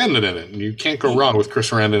Chris Sarandon in it, and you can't go wrong with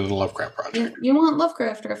Chris Sarandon in the Lovecraft Project. You want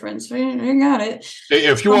Lovecraft reference? We got it.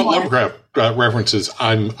 If you want Lovecraft references,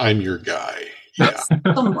 I'm your guy. Yeah.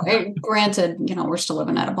 Somewhere. Granted, we're still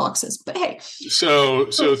living out of boxes, but hey. So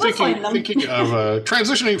thinking of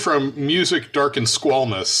transitioning from music, dark, and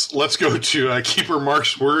squalness, let's go to Keeper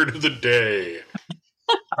Mark's word of the day.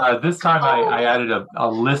 This time I added a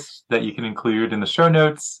list that you can include in the show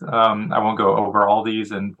notes. I won't go over all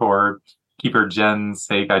these, and for Keeper Jen's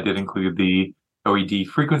sake, I did include the OED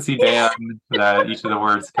frequency band that each of the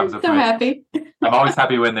words comes up with. I'm so happy. I'm always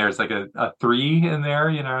happy when there's like a 3 in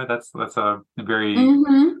there. That's a very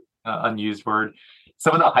unused word.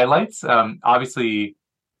 Some of the highlights, obviously,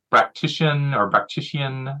 bractician.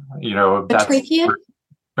 Batrachian?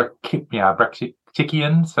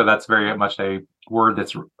 Bractician. So that's very much a word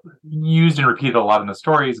that's used and repeated a lot in the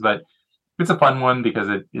stories, but it's a fun one because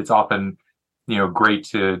it's often, great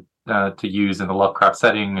to use in the Lovecraft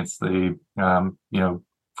setting. It's the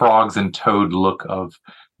frogs and toad look of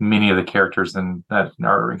many of the characters that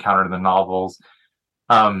are encountered in the novels.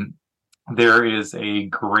 There is a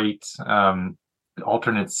great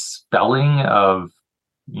alternate spelling of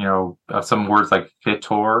some words like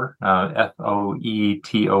fetor,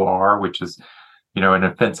 Foetor, which is an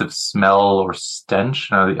offensive smell or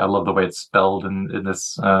stench. I love the way it's spelled in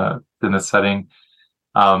this setting.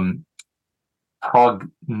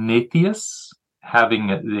 Prognathus, having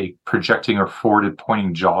a projecting or forwarded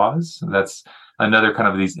pointing jaws. That's another kind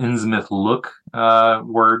of these Innsmouth look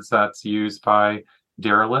words that's used by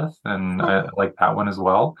Derelith, and I like that one as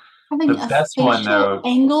well. Having the best one, though,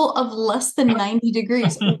 angle of less than 90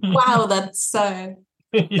 degrees. Wow, that's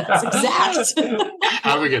exact.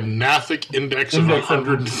 Having a Gnathic index of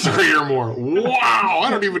 103 or more. Wow, I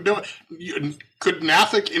don't even know. Could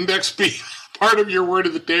Gnathic index be part of your word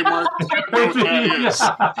of the day, Mark? I don't know what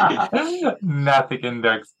that is. Gnathic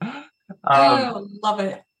index. Love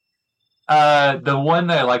it. The one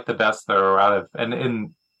that I like the best, though, out of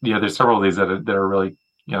and there's several of these that are really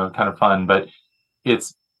kind of fun, but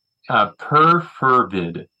it's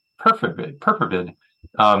perfervid,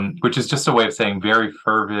 which is just a way of saying very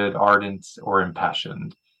fervid, ardent, or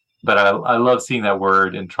impassioned. But I love seeing that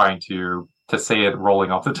word and trying to say it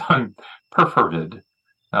rolling off the tongue, perfervid.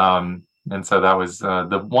 And so that was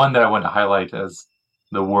the one that I wanted to highlight as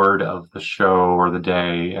the word of the show or the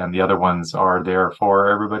day, and the other ones are there for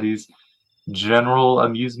everybody's general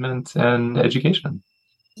amusement and education.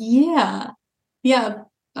 Yeah.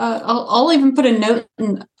 I'll even put a note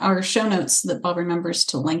in our show notes so that Bob remembers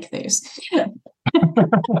to link these.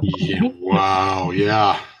 Wow.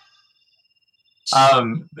 Yeah.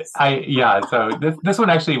 So this one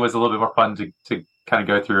actually was a little bit more fun to kind of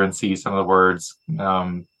go through and see some of the words.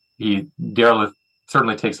 Derelith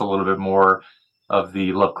certainly takes a little bit more of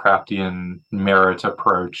the Lovecraftian merit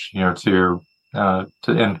approach, to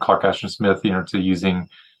and Clark Ashton Smith, to using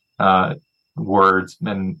words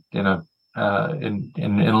and in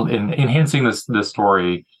enhancing the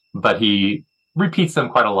story, but he repeats them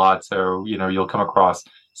quite a lot. So you'll come across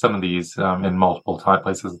some of these in multiple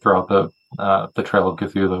places throughout the Trail of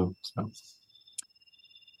Cthulhu. So.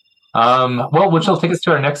 Which will take us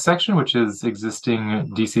to our next section, which is existing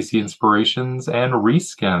DCC inspirations and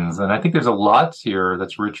reskins. And I think there's a lot here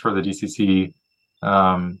that's rich for the DCC,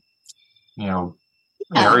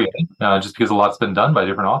 area, just because a lot's been done by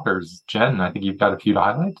different authors. Jen, I think you've got a few to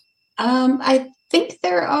highlight. I think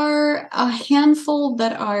there are a handful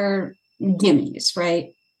that are gimmies,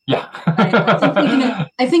 right? Yeah.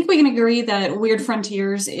 I think we can agree that Weird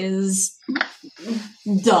Frontiers is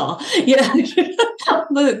duh. Yeah.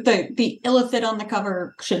 the illithid on the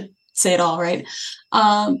cover should say it all, right?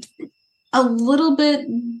 Going a little bit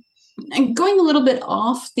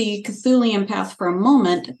off the Cthulian path for a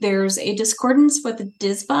moment, there's a discordance with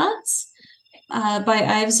Disbots by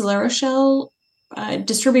Ives Larochelle,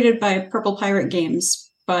 distributed by Purple Pirate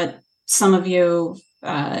Games, but some of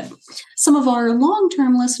our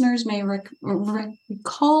long-term listeners may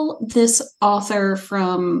recall this author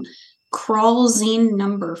from Crawl Zine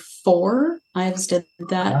number 4. Ives did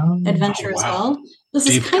that adventure as well. This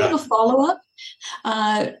is kind of a follow-up.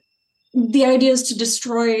 The idea is to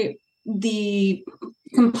destroy the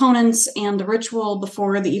components and the ritual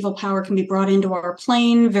before the evil power can be brought into our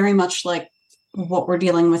plane, very much like what we're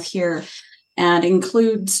dealing with here, and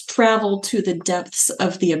includes travel to the depths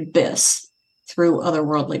of the abyss through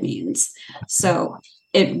otherworldly means. So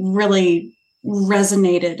it really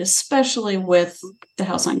resonated, especially with the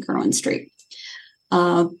house on Kerwin Street.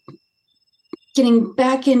 Getting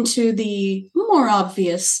back into the more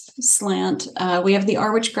obvious slant, we have the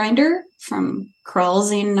Arwich Grinder from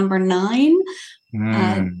Crawlzine number 9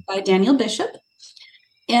 by Daniel Bishop.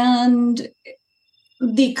 And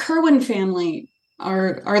the Kerwin family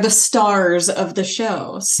are the stars of the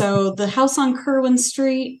show. So the house on Kerwin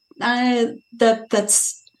Street,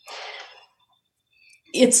 That's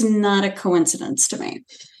it's not a coincidence to me.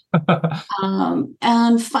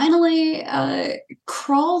 And finally,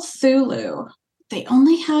 Crawl Cthulhu. They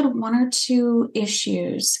only had 1 or 2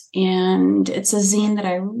 issues, and it's a zine that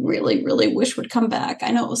I really, really wish would come back.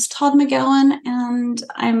 I know it was Todd McGowan, and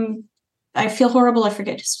I feel horrible. I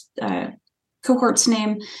forget his cohort's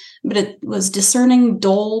name, but it was Discerning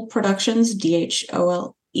Dole Productions,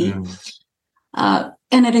 DHOLE.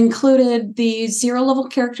 And it included the 0-level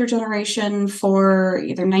character generation for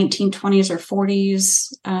either 1920s or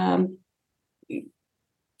 40s.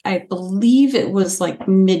 I believe it was like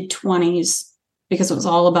mid-20s because it was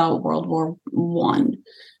all about World War I.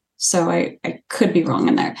 So I could be wrong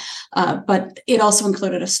in there. But it also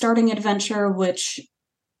included a starting adventure, which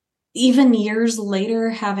even years later,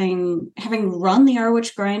 having run the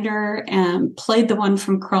Arwich Grinder and played the one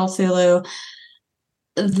from Crawl Cthulhu,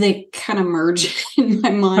 they kind of merge in my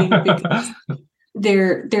mind because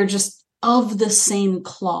they're just of the same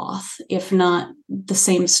cloth, if not the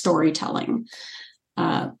same storytelling.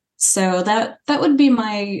 So that would be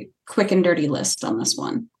my quick and dirty list on this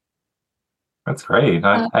one. That's great.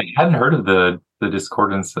 I hadn't heard of the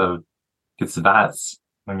Discordance of Gitsvats.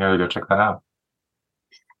 I'm gonna go check that out.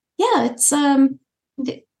 Yeah,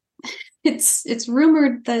 it's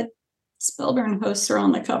rumored that Spellburn hosts are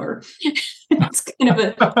on the cover. It's kind of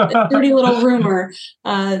a dirty little rumor.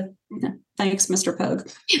 Thanks, Mr. Pogue.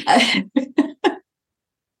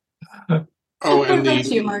 And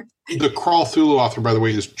the Crawl Cthulhu author, by the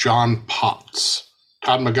way, is John Potts.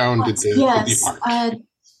 Todd McGowan did the art.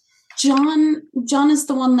 John is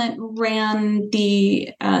the one that ran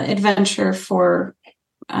the adventure for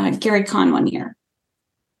Gary Kahn one year.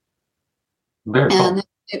 Very cool. And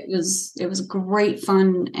it was great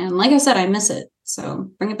fun, and like I said, I miss it. So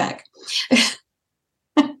bring it back.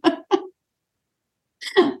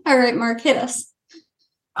 All right, Mark, hit us.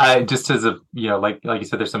 Just as a like you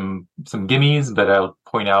said, there's some gimmies, but I'll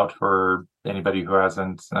point out for anybody who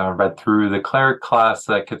hasn't read through the cleric class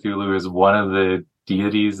that Cthulhu is one of the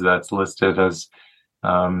deities that's listed as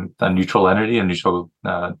a neutral entity, a neutral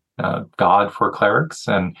god for clerics,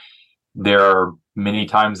 and there are many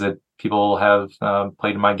times that people have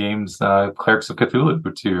played in my games Clerics of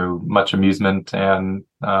Cthulhu to much amusement and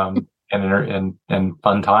fun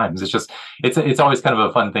times. It's always kind of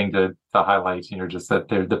a fun thing to highlight. Just that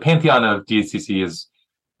the pantheon of DCC is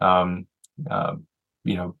has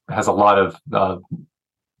a lot of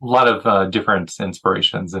different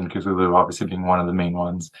inspirations, and Cthulhu obviously being one of the main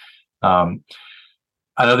ones.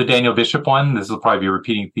 Another Daniel Bishop one. This will probably be a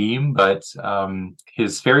repeating theme, but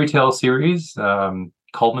his fairy tale series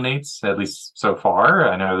culminates, at least so far.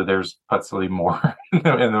 I know that there's possibly more in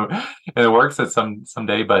the works at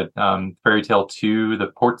someday, but Fairy Tale 2, The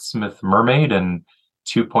Portsmouth Mermaid, and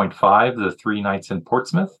 2.5, The Three Nights in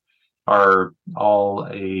Portsmouth, are all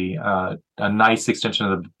a nice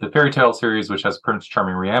extension of the fairy tale series, which has Prince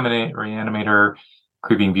Charming Reanimator,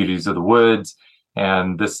 Creeping Beauties of the Woods,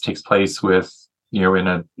 and this takes place with in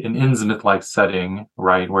an Innsmouth-like setting,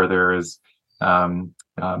 right, where there is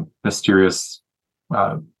mysterious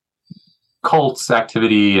cults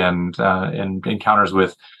activity and encounters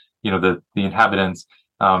with the inhabitants,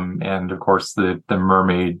 and of course the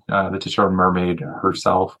mermaid, the titular mermaid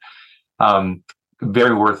herself.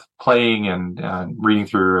 Very worth playing and reading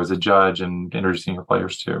through as a judge and introducing your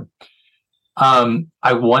players to.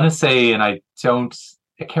 I want to say, and I can't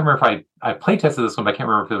remember if I play tested this one, but I can't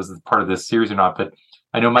remember if it was part of this series or not, but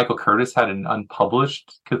I know Michael Curtis had an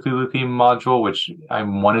unpublished Cthulhu theme module, which I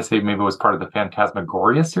want to say maybe was part of the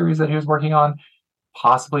Phantasmagoria series that he was working on.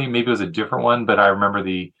 Possibly, maybe it was a different one, but I remember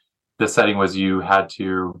the setting was you had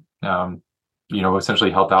to,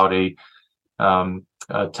 essentially help out a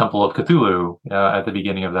Temple of Cthulhu at the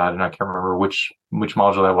beginning of that, and I can't remember which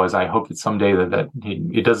module that was. I hope that someday that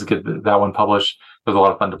it does get that one published. It was a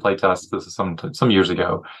lot of fun to play test. This is some years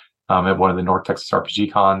ago at one of the North Texas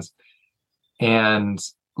RPG cons. And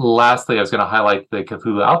lastly, I was going to highlight the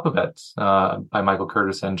Cthulhu Alphabet by Michael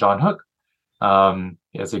Curtis and John Hook.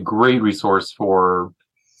 It's a great resource for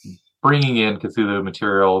bringing in Cthulhu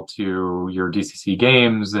material to your DCC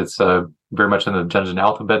games. It's very much in the Dungeon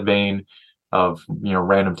Alphabet vein of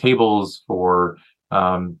random tables for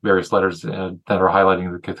various letters that are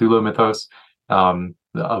highlighting the Cthulhu mythos.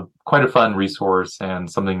 Quite a fun resource, and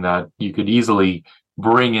something that you could easily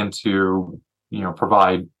bring into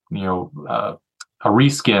provide a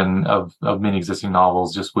reskin of many existing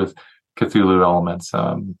novels just with Cthulhu elements,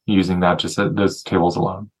 using that just those tables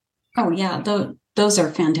alone. Oh yeah, those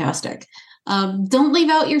are fantastic. Don't leave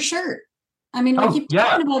out your shirt. I mean, we keep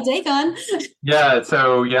talking about Dagon. Yeah,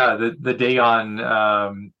 so the Dagon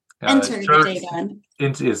Enter the Dagon.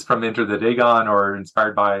 Is from Enter the Dagon, or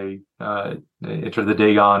inspired by Enter the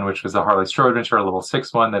Dagon, which was a Harley Strode adventure, a level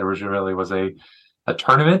 6 one that originally was a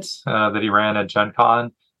tournament that he ran at Gen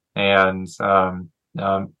Con. And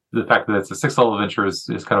the fact that it's a 6th level adventure is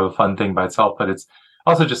kind of a fun thing by itself, but it's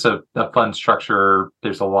also just a fun structure.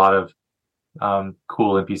 There's a lot of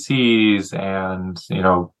cool NPCs and,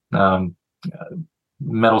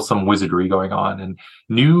 meddlesome wizardry going on, and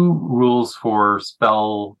new rules for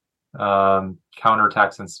spell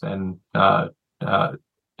counterattacks and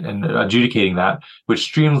adjudicating that,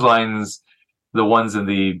 which streamlines the ones in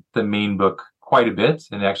the main book quite a bit,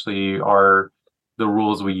 and actually are the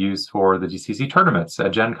rules we use for the DCC tournaments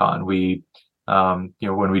at Gen Con. We,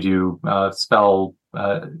 when we do spell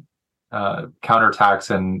counterattacks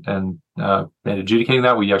and adjudicating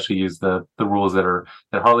that, we actually use the rules that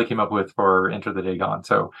Harley came up with for Enter the Dagon.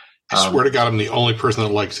 So I swear to God, I'm the only person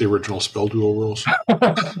that likes the original spell duel rules.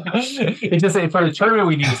 It's just for the tournament,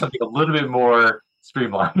 we needed something a little bit more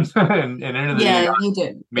streamlined, and Enter the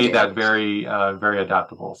Dagon made that very very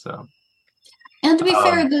adaptable. So, and to be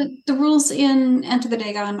fair, the rules in Enter the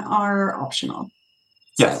Dagon are optional.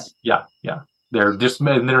 Yes, so. Yeah. They're just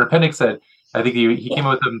in their appendix that I think he came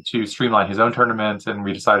up with them to streamline his own tournament, and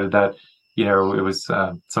we decided that it was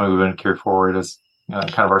something we've been carried forward as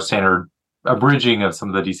kind of our standard abridging of some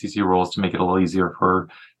of the DCC rules to make it a little easier for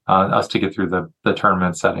us to get through the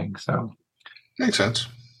tournament setting. So makes sense.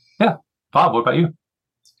 Yeah, Bob, what about you?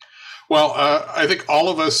 Well, I think all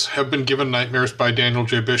of us have been given nightmares by Daniel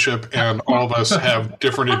J. Bishop, and all of us have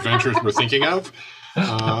different adventures we're thinking of.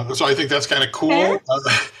 So I think that's kind of cool.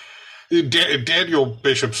 Daniel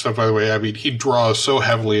Bishop stuff, by the way, I mean, he draws so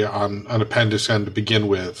heavily on Appendix N to begin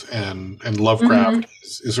with, and Lovecraft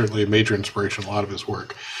is certainly a major inspiration in a lot of his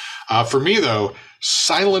work. For me, though,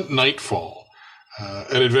 Silent Nightfall,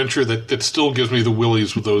 an adventure that still gives me the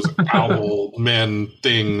willies with those owl men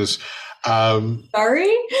things.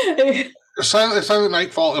 Sorry? Silent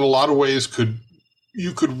Nightfall, in a lot of ways,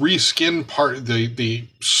 you could reskin the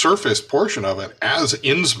surface portion of it as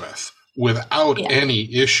Innsmouth without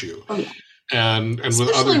any issue. Oh, yeah. And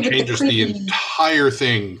with other changes, the entire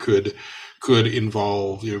thing could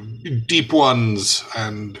involve Deep Ones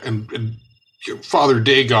and Father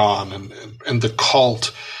Dagon and the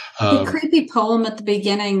cult. The creepy poem at the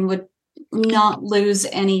beginning would not lose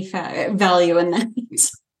any value in that.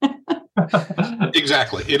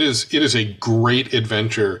 Exactly. It is a great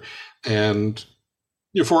adventure, and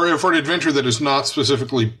for an adventure that is not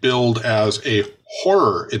specifically billed as a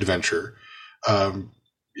horror adventure,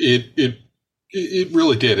 it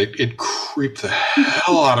really did. It creeped the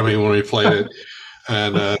hell out of me when we played it,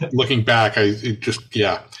 and looking back,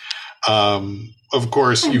 of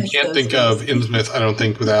course, you can't think of Innsmouth, I don't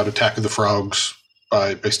think, without Attack of the Frogs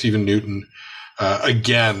by Stephen Newton.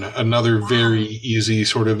 Again, another very easy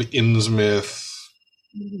sort of Innsmouth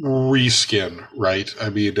reskin, right? I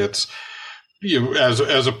mean, it's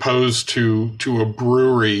as opposed to a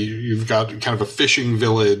brewery, you've got kind of a fishing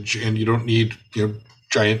village, and you don't need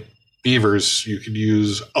giant beavers. You could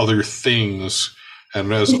use other things,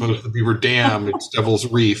 and as opposed to the Beaver Dam, it's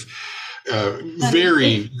Devil's Reef.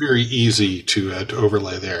 Very, very easy to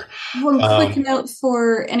overlay there. One quick note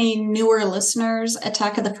for any newer listeners: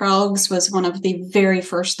 Attack of the Frogs was one of the very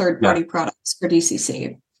first third-party products for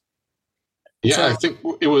DCC. Yeah, so, I think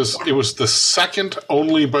it was the second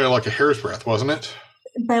only by like a hair's breadth, wasn't it?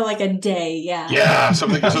 By like a day, yeah. Yeah,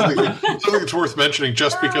 something that's worth mentioning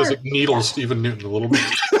just because it needles Stephen Newton a little bit.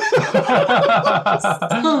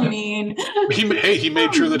 So mean. He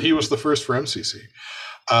made sure that he was the first for MCC.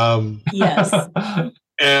 Yes.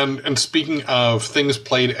 And speaking of things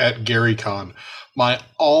played at GaryCon, my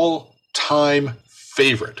all-time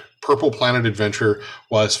favorite Purple Planet adventure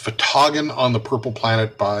was Fatagan on the Purple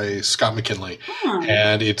Planet by Scott McKinley.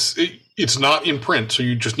 And it's not in print, so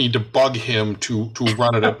you just need to bug him to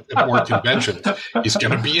run it at more conventions. He's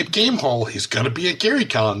going to be at Gamehole. He's going to be at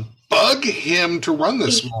GaryCon. Bug him to run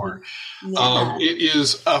this more. Yeah. It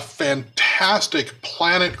is a fantastic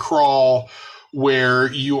planet crawl where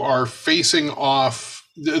you are facing off,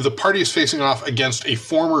 the party is facing off against a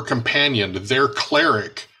former companion, their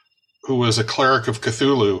cleric, who was a cleric of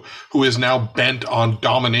Cthulhu, who is now bent on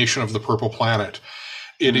domination of the Purple Planet.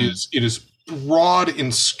 It is broad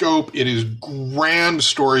in scope. It is grand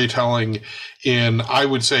storytelling in, I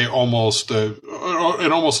would say, almost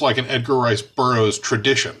like an Edgar Rice Burroughs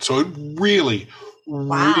tradition. So it really,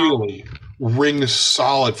 really rings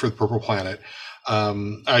solid for the Purple Planet.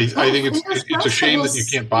 I think it's a shame that you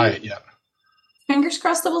can't buy it yet. Fingers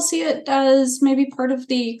crossed that we'll see it as maybe part of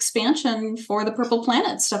the expansion for the Purple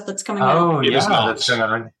Planet stuff that's coming out. Oh, yeah, that's going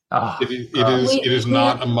on right. Oh, it is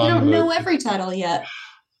not among. We don't know every title yet.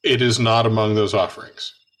 It is not among those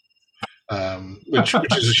offerings, which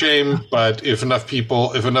is a shame. But if enough people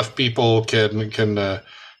can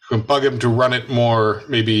bug him to run it more,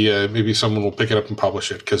 maybe someone will pick it up and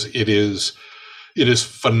publish it, because it is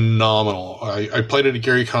phenomenal. I played it at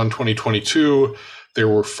GaryCon 2022. There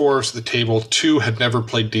were 4 of the table. 2 had never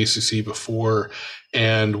played DCC before,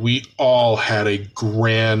 and we all had a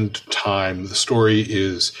grand time. The story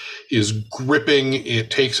is gripping. It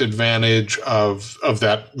takes advantage of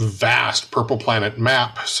that vast Purple Planet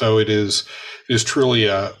map. So it is truly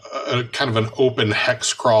a kind of an open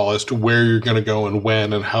hex crawl as to where you're going to go and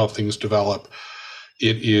when and how things develop.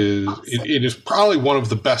 It is probably one of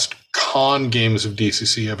the best con games of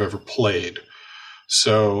DCC I've ever played.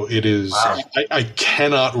 So it is. Wow. I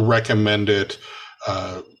cannot recommend it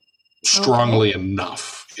strongly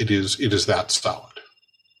enough. It is that solid.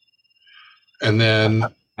 And then,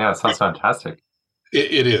 yeah, it sounds fantastic.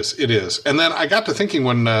 It is. And then I got to thinking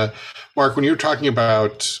when Mark, when you were talking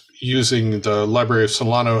about using the Library of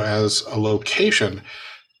Solano as a location,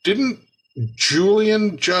 didn't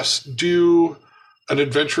Julian just do an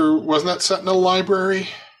adventure? Wasn't that set in a library?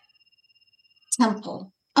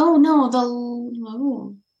 Temple. Oh no, the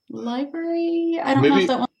library. I don't know if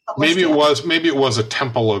that one. Maybe it was a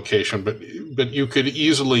temple location, but you could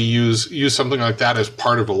easily use something like that as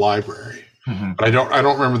part of a library. Mm-hmm. But I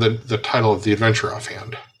don't remember the title of the adventure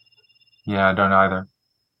offhand. Yeah, I don't either.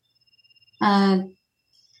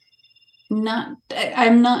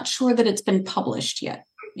 I'm not sure that it's been published yet.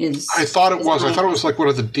 I thought it was. I thought it was like one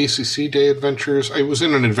of the DCC Day adventures. It was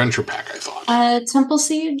in an adventure pack, I thought. Temple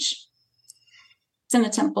Siege. It's in a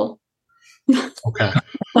temple. Okay.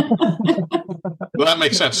 Well, that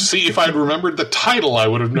makes sense. See, if I'd remembered the title, I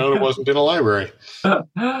would have known it wasn't in a library. So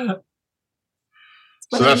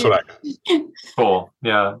that's what I got. Cool.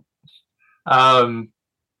 Yeah.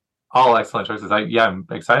 All excellent choices. I'm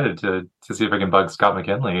excited to see if I can bug Scott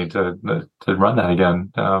McKinley to run that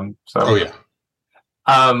again. Oh yeah.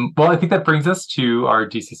 Well, I think that brings us to our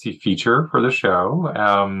DCC feature for the show.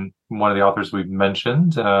 One of the authors we've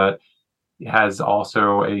mentioned has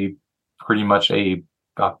also pretty much a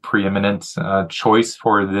preeminent choice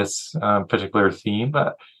for this particular theme.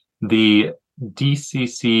 The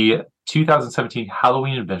DCC 2017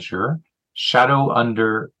 Halloween adventure, Shadow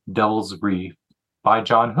Under Devil's Reef by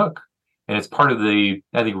John Hook. And it's part of the,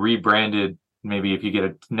 I think, rebranded, maybe if you get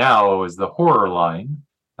it now, as the horror line.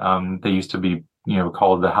 They used to be,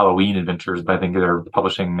 called the Halloween adventures, but I think they're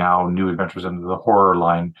publishing now new adventures under the horror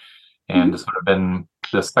line. And this would have been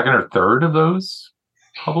the second or third of those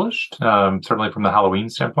published, certainly from the Halloween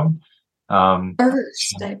standpoint.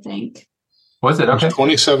 First, I think. Was it? Okay.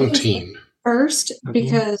 2017. First,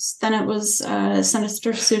 because then it was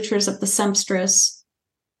Sinister Sutures of the Sempstress.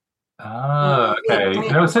 Okay.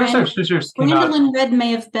 Sinister Sutures came out. Gwendolyn Red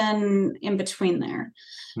may have been in between there.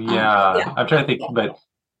 Yeah. I'm trying to think, but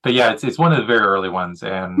yeah, it's one of the very early ones,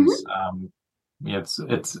 and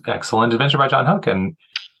it's excellent adventure by John Hook. And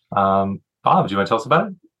Bob, do you want to tell us about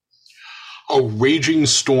it? A raging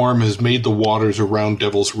storm has made the waters around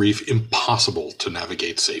Devil's Reef impossible to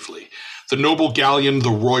navigate safely. The noble galleon, the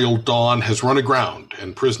Royal Dawn, has run aground,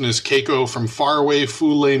 and prisoness Keiko from faraway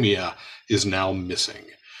Fulamia is now missing.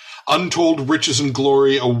 Untold riches and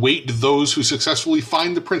glory await those who successfully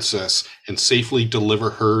find the princess and safely deliver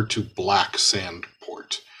her to Black Sand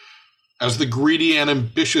Port. As the greedy and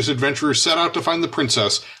ambitious adventurers set out to find the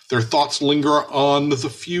princess, their thoughts linger on the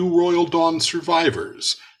few Royal Dawn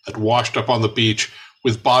survivors that washed up on the beach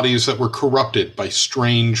with bodies that were corrupted by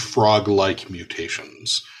strange frog-like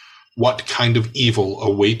mutations. What kind of evil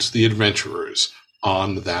awaits the adventurers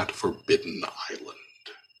on that forbidden island?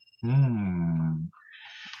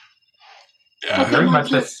 Very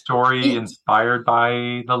much a story inspired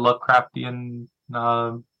by the Lovecraftian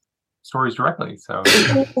stories directly. So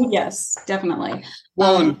yes, definitely.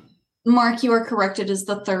 Well, Mark, you are correct. It is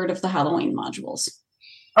the third of the Halloween modules.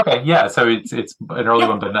 Okay, yeah. So it's an early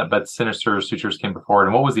one, but Sinister Sutures came before.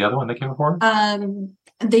 And what was the other one that came before?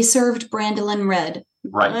 They served Brandolin Red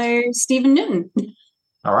by Stephen Newton.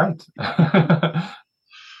 All right.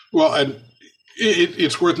 Well, and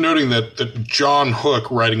it's worth noting that John Hook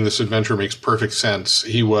writing this adventure makes perfect sense.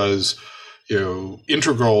 He was,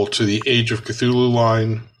 integral to the Age of Cthulhu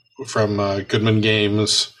line from Goodman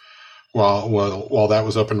Games. While that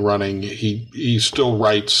was up and running, he still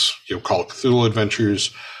writes, Call of Cthulhu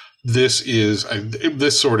adventures. This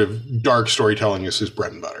sort of dark storytelling is his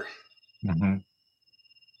bread and butter. Mm-hmm.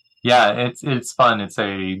 Yeah, it's fun. It's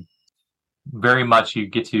a very much you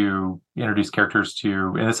get to introduce characters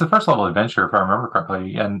to, and it's a first level adventure if I remember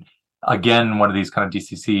correctly, and again, one of these kind of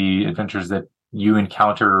DCC adventures that you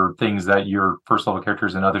encounter things that your first level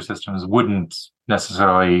characters in other systems wouldn't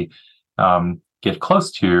necessarily get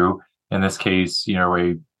close to. In this case,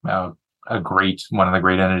 a great one of the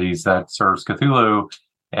great entities that serves Cthulhu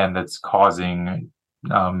and that's causing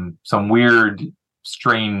some weird,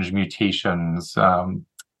 strange mutations in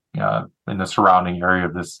the surrounding area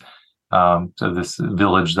of this this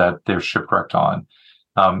village that they're shipwrecked on.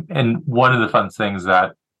 And one of the fun things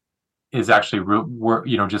that is actually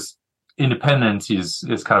just independence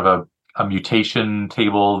is kind of a mutation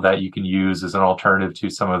table that you can use as an alternative to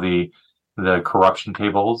some of the corruption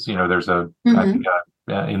tables. There's I think,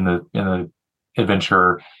 in the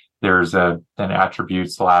adventure, there's an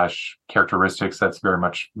attribute / characteristics that's very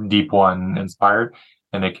much Deep One inspired,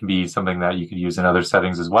 and it can be something that you could use in other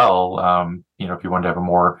settings as well. If you want to have a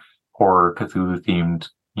more horror Cthulhu themed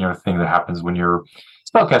thing that happens when your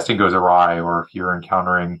spellcasting goes awry, or if you're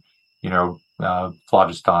encountering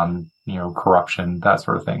phlogiston, corruption, that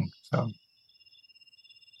sort of thing. So,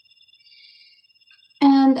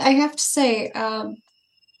 and I have to say,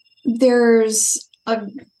 there's a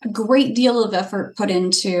great deal of effort put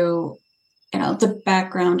into, the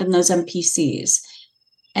background and those NPCs,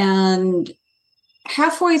 and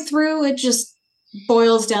halfway through, it just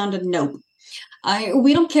boils down to nope.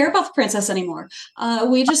 We don't care about the princess anymore.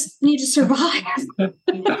 We just need to survive.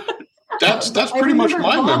 That's pretty much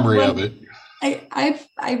my memory of it. I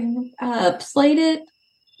played it.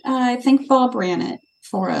 I think Bob ran it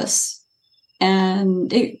for us,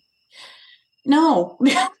 and no,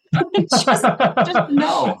 just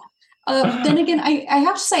no. Then again, I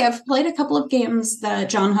have to say I've played a couple of games that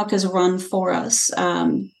John Hook has run for us.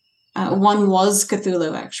 One was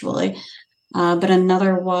Cthulhu, actually, but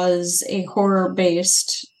another was a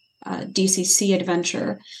horror-based DCC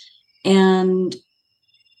adventure, and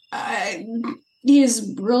he is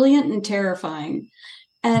brilliant and terrifying,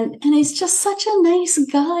 and he's just such a nice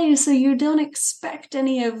guy. So you don't expect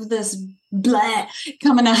any of this blah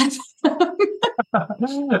coming out of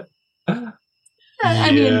him.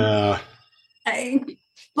 I mean,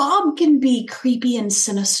 Bob can be creepy and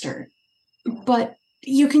sinister, but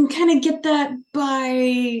you can kind of get that by,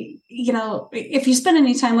 if you spend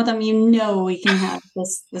any time with him, he can have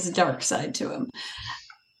this dark side to him.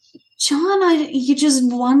 John, you just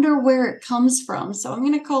wonder where it comes from, so I'm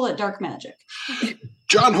going to call it dark magic.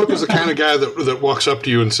 John Hook is the kind of guy that walks up to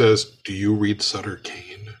you and says, "Do you read Sutter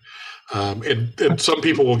Kane?" And some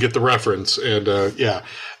people will get the reference, and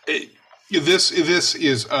this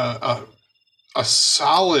is a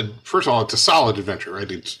solid. First of all, it's a solid adventure, right?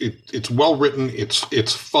 It's well written,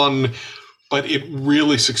 it's fun, but it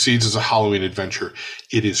really succeeds as a Halloween adventure.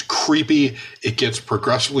 It is creepy. It gets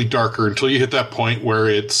progressively darker until you hit that point where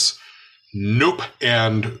it's nope,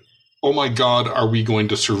 and oh my God, are we going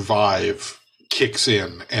to survive? Kicks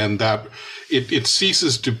in, and that it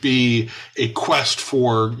ceases to be a quest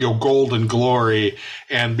for gold and glory,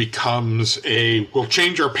 and becomes we'll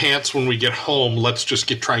change our pants when we get home. Let's just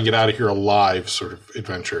try and get out of here alive sort of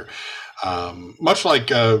adventure. Much like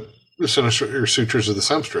the Sinister Sutures of the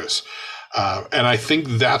Seamstress, and I think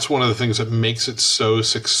that's one of the things that makes it so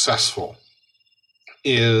successful.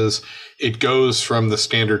 Is it goes from the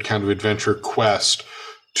standard kind of adventure quest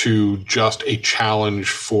to just a challenge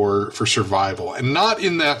for survival, and not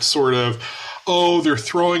in that sort of, they're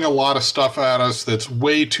throwing a lot of stuff at us that's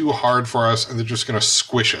way too hard for us and they're just going to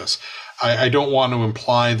squish us. I don't want to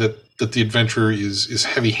imply that the adventure is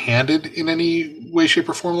heavy-handed in any way, shape,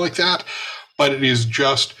 or form like that, but it is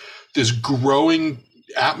just this growing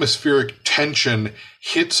atmospheric tension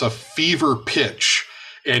hits a fever pitch,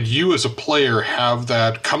 and you as a player have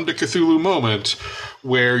that come to Cthulhu moment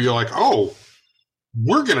where you're like,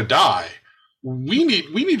 we're going to die. We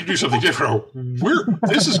need to do something different.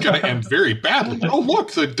 This is going to end very badly. Oh,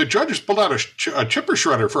 look, the judges pulled out a chipper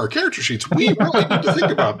shredder for our character sheets. We really need to think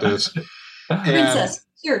about this. Princess,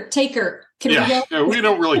 here, take her. Can we go? Yeah, we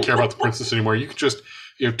don't really care about the princess anymore. You can just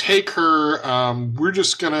take her. We're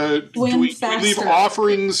just going to do we leave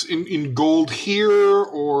offerings in gold here,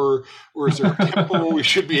 or is there a temple we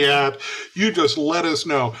should be at? You just let us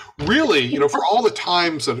know. Really, for all the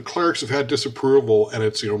times that clerics have had disapproval, and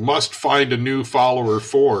it's must find a new follower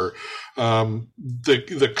for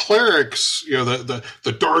the clerics,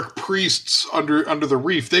 the dark priests under the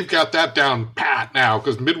reef, they've got that down pat now,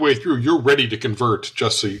 because midway through you're ready to convert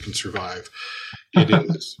just so you can survive. It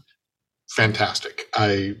is fantastic.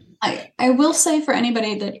 I will say, for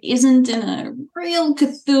anybody that isn't in a real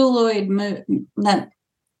Cthulhuid mood, that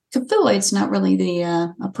Cthulhuid's not really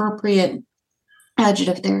the appropriate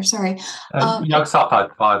adjective there. Sorry.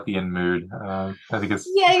 Yogg-Sothoth mood. I think it's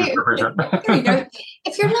there you go. If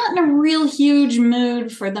If you're not in a real huge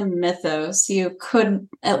mood for the mythos, you could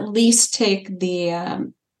at least take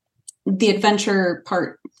the adventure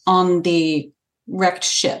part on the wrecked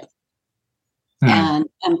ship and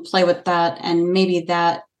play with that, and maybe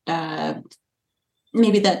that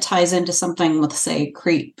ties into something with, say,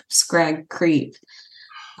 Scrag Creep,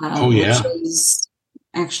 which is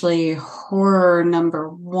actually horror number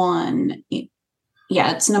 1.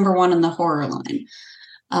 Yeah, it's number 1 in the horror line.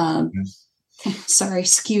 Sorry,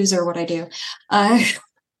 skews are what I do.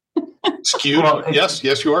 Skewed? Well, yes,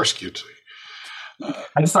 you are skewed.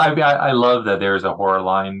 I love that there's a horror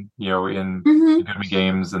line, in Good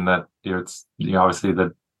games, and that it's obviously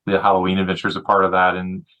the Halloween adventure is a part of that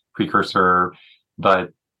and precursor,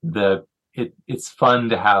 but it's fun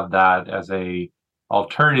to have that as a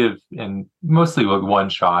alternative and mostly like one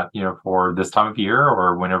shot, for this time of year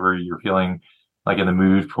or whenever you're feeling like in the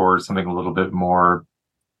mood for something a little bit more,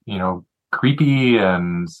 creepy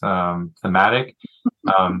and thematic.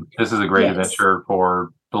 This is a great adventure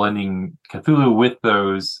for blending Cthulhu with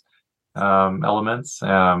those elements.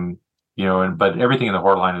 But everything in the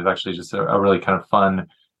horror line is actually just a really kind of fun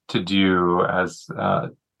to do as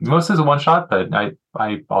most as a one shot. But I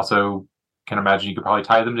also can imagine you could probably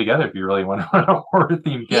tie them together if you really want to run a horror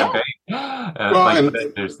themed campaign.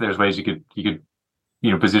 There's ways you could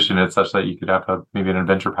position it such that you could have maybe an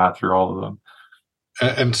adventure path through all of them.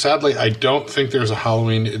 And sadly, I don't think there's a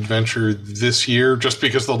Halloween adventure this year, just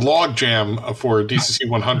because the log jam for DCC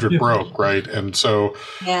 100 broke, right? And so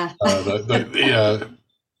the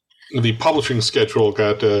publishing schedule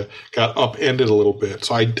got upended a little bit.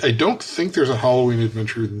 So I don't think there's a Halloween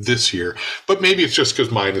adventure this year. But maybe it's just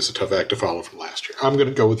because mine is a tough act to follow from last year. I'm going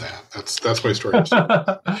to go with that. That's my story.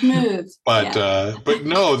 Smooth. But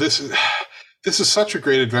no, this is such a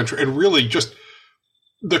great adventure, and really just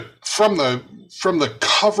from the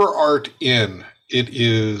cover art in, it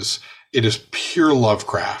is pure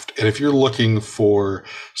Lovecraft. And if you're looking for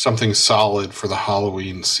something solid for the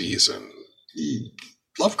Halloween season,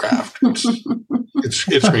 Lovecraft.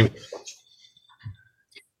 It's great.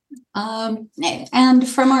 And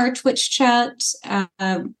from our Twitch chat,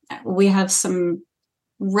 we have some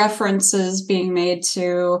references being made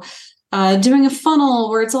to doing a funnel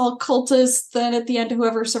where it's all cultists. Then at the end,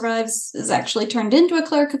 whoever survives is actually turned into a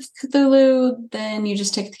cleric of Cthulhu. Then you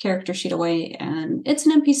just take the character sheet away, and it's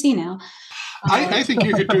an NPC now. I think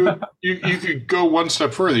you could do. You could go one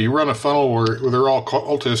step further. You run a funnel where they're all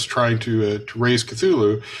cultists trying to raise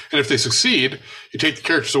Cthulhu, and if they succeed, you take the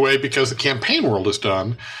characters away because the campaign world is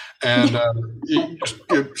done, and you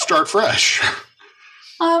start fresh.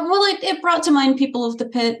 Well, it brought to mind People of the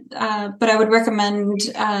Pit, but I would recommend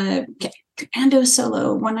Commando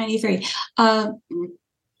Solo 193.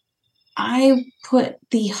 I put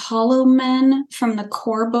the Hollow Men from the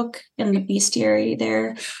core book in the bestiary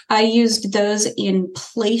there. I used those in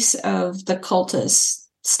place of the cultist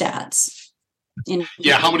stats.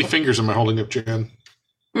 How many fingers am I holding up, Jan?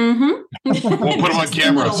 Mm-hmm. We'll put them on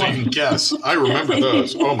camera so you can guess. I remember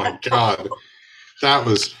those. Oh my God. That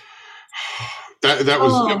was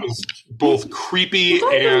both creepy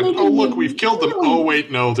and, look, we've killed them. Oh,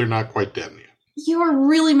 wait, no, they're not quite dead yet. You are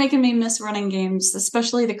really making me miss running games,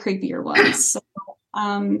 especially the creepier ones. So,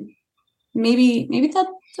 maybe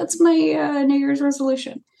that's my New Year's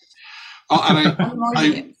resolution.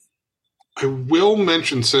 And I will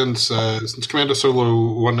mention, since Commando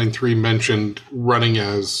Solo 193 mentioned running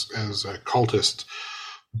as cultists,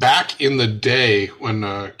 back in the day when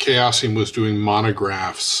Chaosium was doing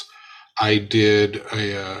monographs, I did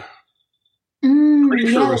a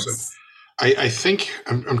pretty sure it was I think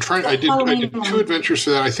I'm trying. I did 2 adventures for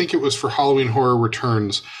that. I think it was for Halloween Horror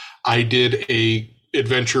Returns. I did a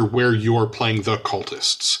adventure where you're playing the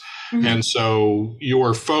cultists, and so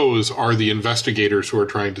your foes are the investigators who are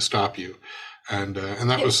trying to stop you, and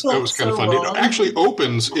that was kind of fun. It actually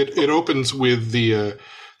opens. It opens with the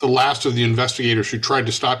last of the investigators who tried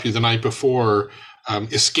to stop you the night before,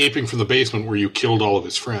 escaping from the basement where you killed all of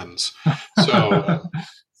his friends. So.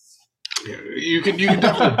 You can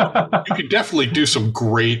definitely do some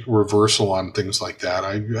great reversal on things like that.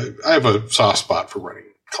 I have a soft spot for running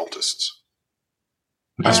cultists.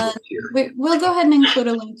 We'll go ahead and include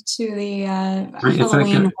a link to the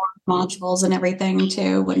Halloween modules and everything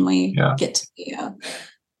too when we get to the.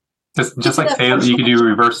 Just like sailors, you could do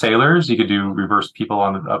reverse sailors. You could do reverse people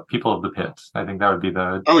on People of the Pit. I think that would be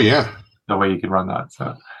the way you could run that.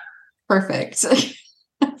 So perfect.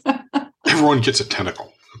 Everyone gets a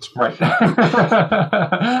tentacle. Right.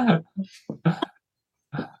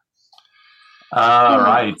 All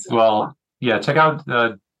right. Well, check out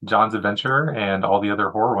John's adventure and all the other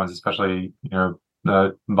horror ones, especially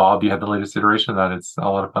Bob, you had the latest iteration of that. It's a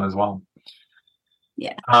lot of fun as well.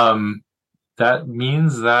 Yeah. That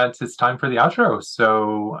means that it's time for the outro.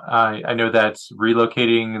 So I know that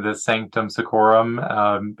relocating the Sanctum Secorum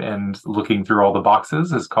and looking through all the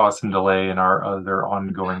boxes has caused some delay in our other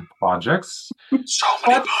ongoing projects. So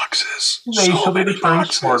many boxes. They shall be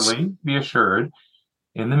returned shortly, be assured.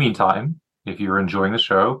 In the meantime, if you're enjoying the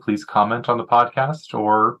show, please comment on the podcast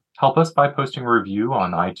or help us by posting a review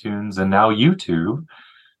on iTunes and now YouTube,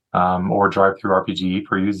 or Drive-Thru-RPG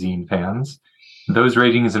for you zine fans. Those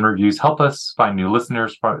ratings and reviews help us find new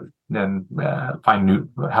listeners and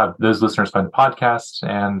have those listeners find the podcast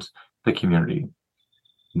and the community.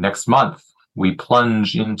 Next month, we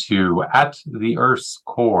plunge into At the Earth's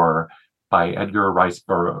Core by Edgar Rice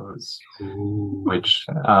Burroughs, which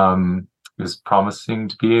is promising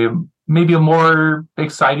to be maybe a more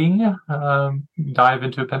exciting dive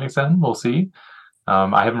into Appendix N. We'll see.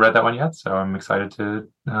 I haven't read that one yet, so I'm excited to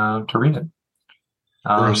read it.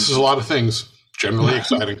 Burroughs is a lot of things. Generally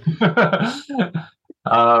exciting.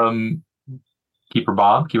 Keeper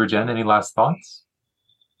Bob, Keeper Jen, any last thoughts?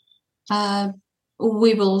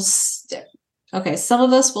 We will. Okay, some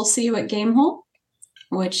of us will see you at Gamehole,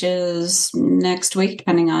 which is next week,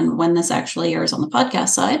 depending on when this actually airs on the podcast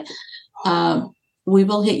side. We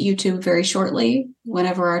will hit YouTube very shortly,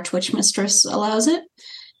 whenever our Twitch mistress allows it.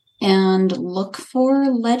 And look for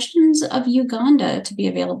Legends of Uganda to be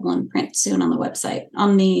available in print soon on the website,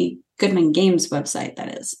 on the Goodman Games website,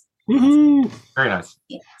 that is. Woohoo! Very nice.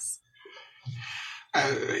 Yes.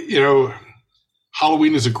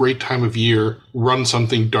 Halloween is a great time of year. Run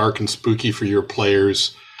something dark and spooky for your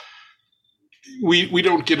players. We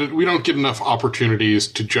don't get enough opportunities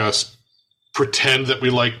to just pretend that we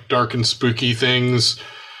like dark and spooky things.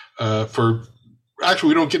 We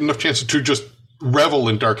don't get enough chances to just revel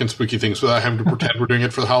in dark and spooky things without having to pretend we're doing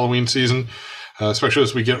it for the Halloween season, especially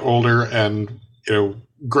as we get older and,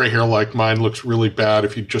 gray hair like mine looks really bad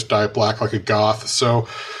if you just dye it black like a goth. So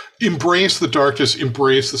embrace the darkness,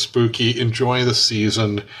 embrace the spooky, enjoy the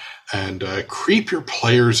season, and creep your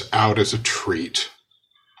players out as a treat.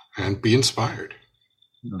 And be inspired.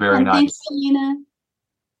 Very nice. Thanks, Selena.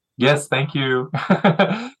 Yes, thank you.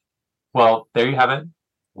 Well, there you have it.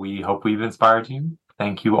 We hope we've inspired you.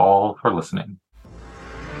 Thank you all for listening.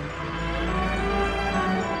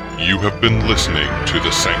 You have been listening to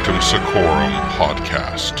the Sanctum Secorum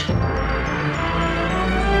podcast.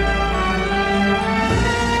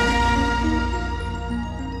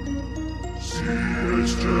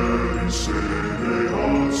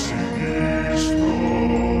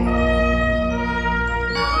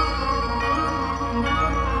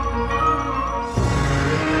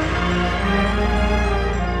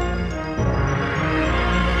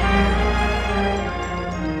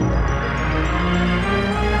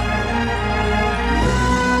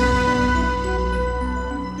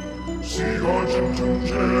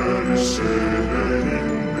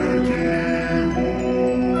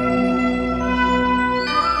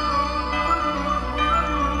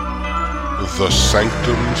 The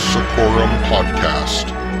Sanctum Secorum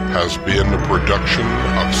podcast has been a production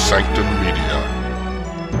of Sanctum Media.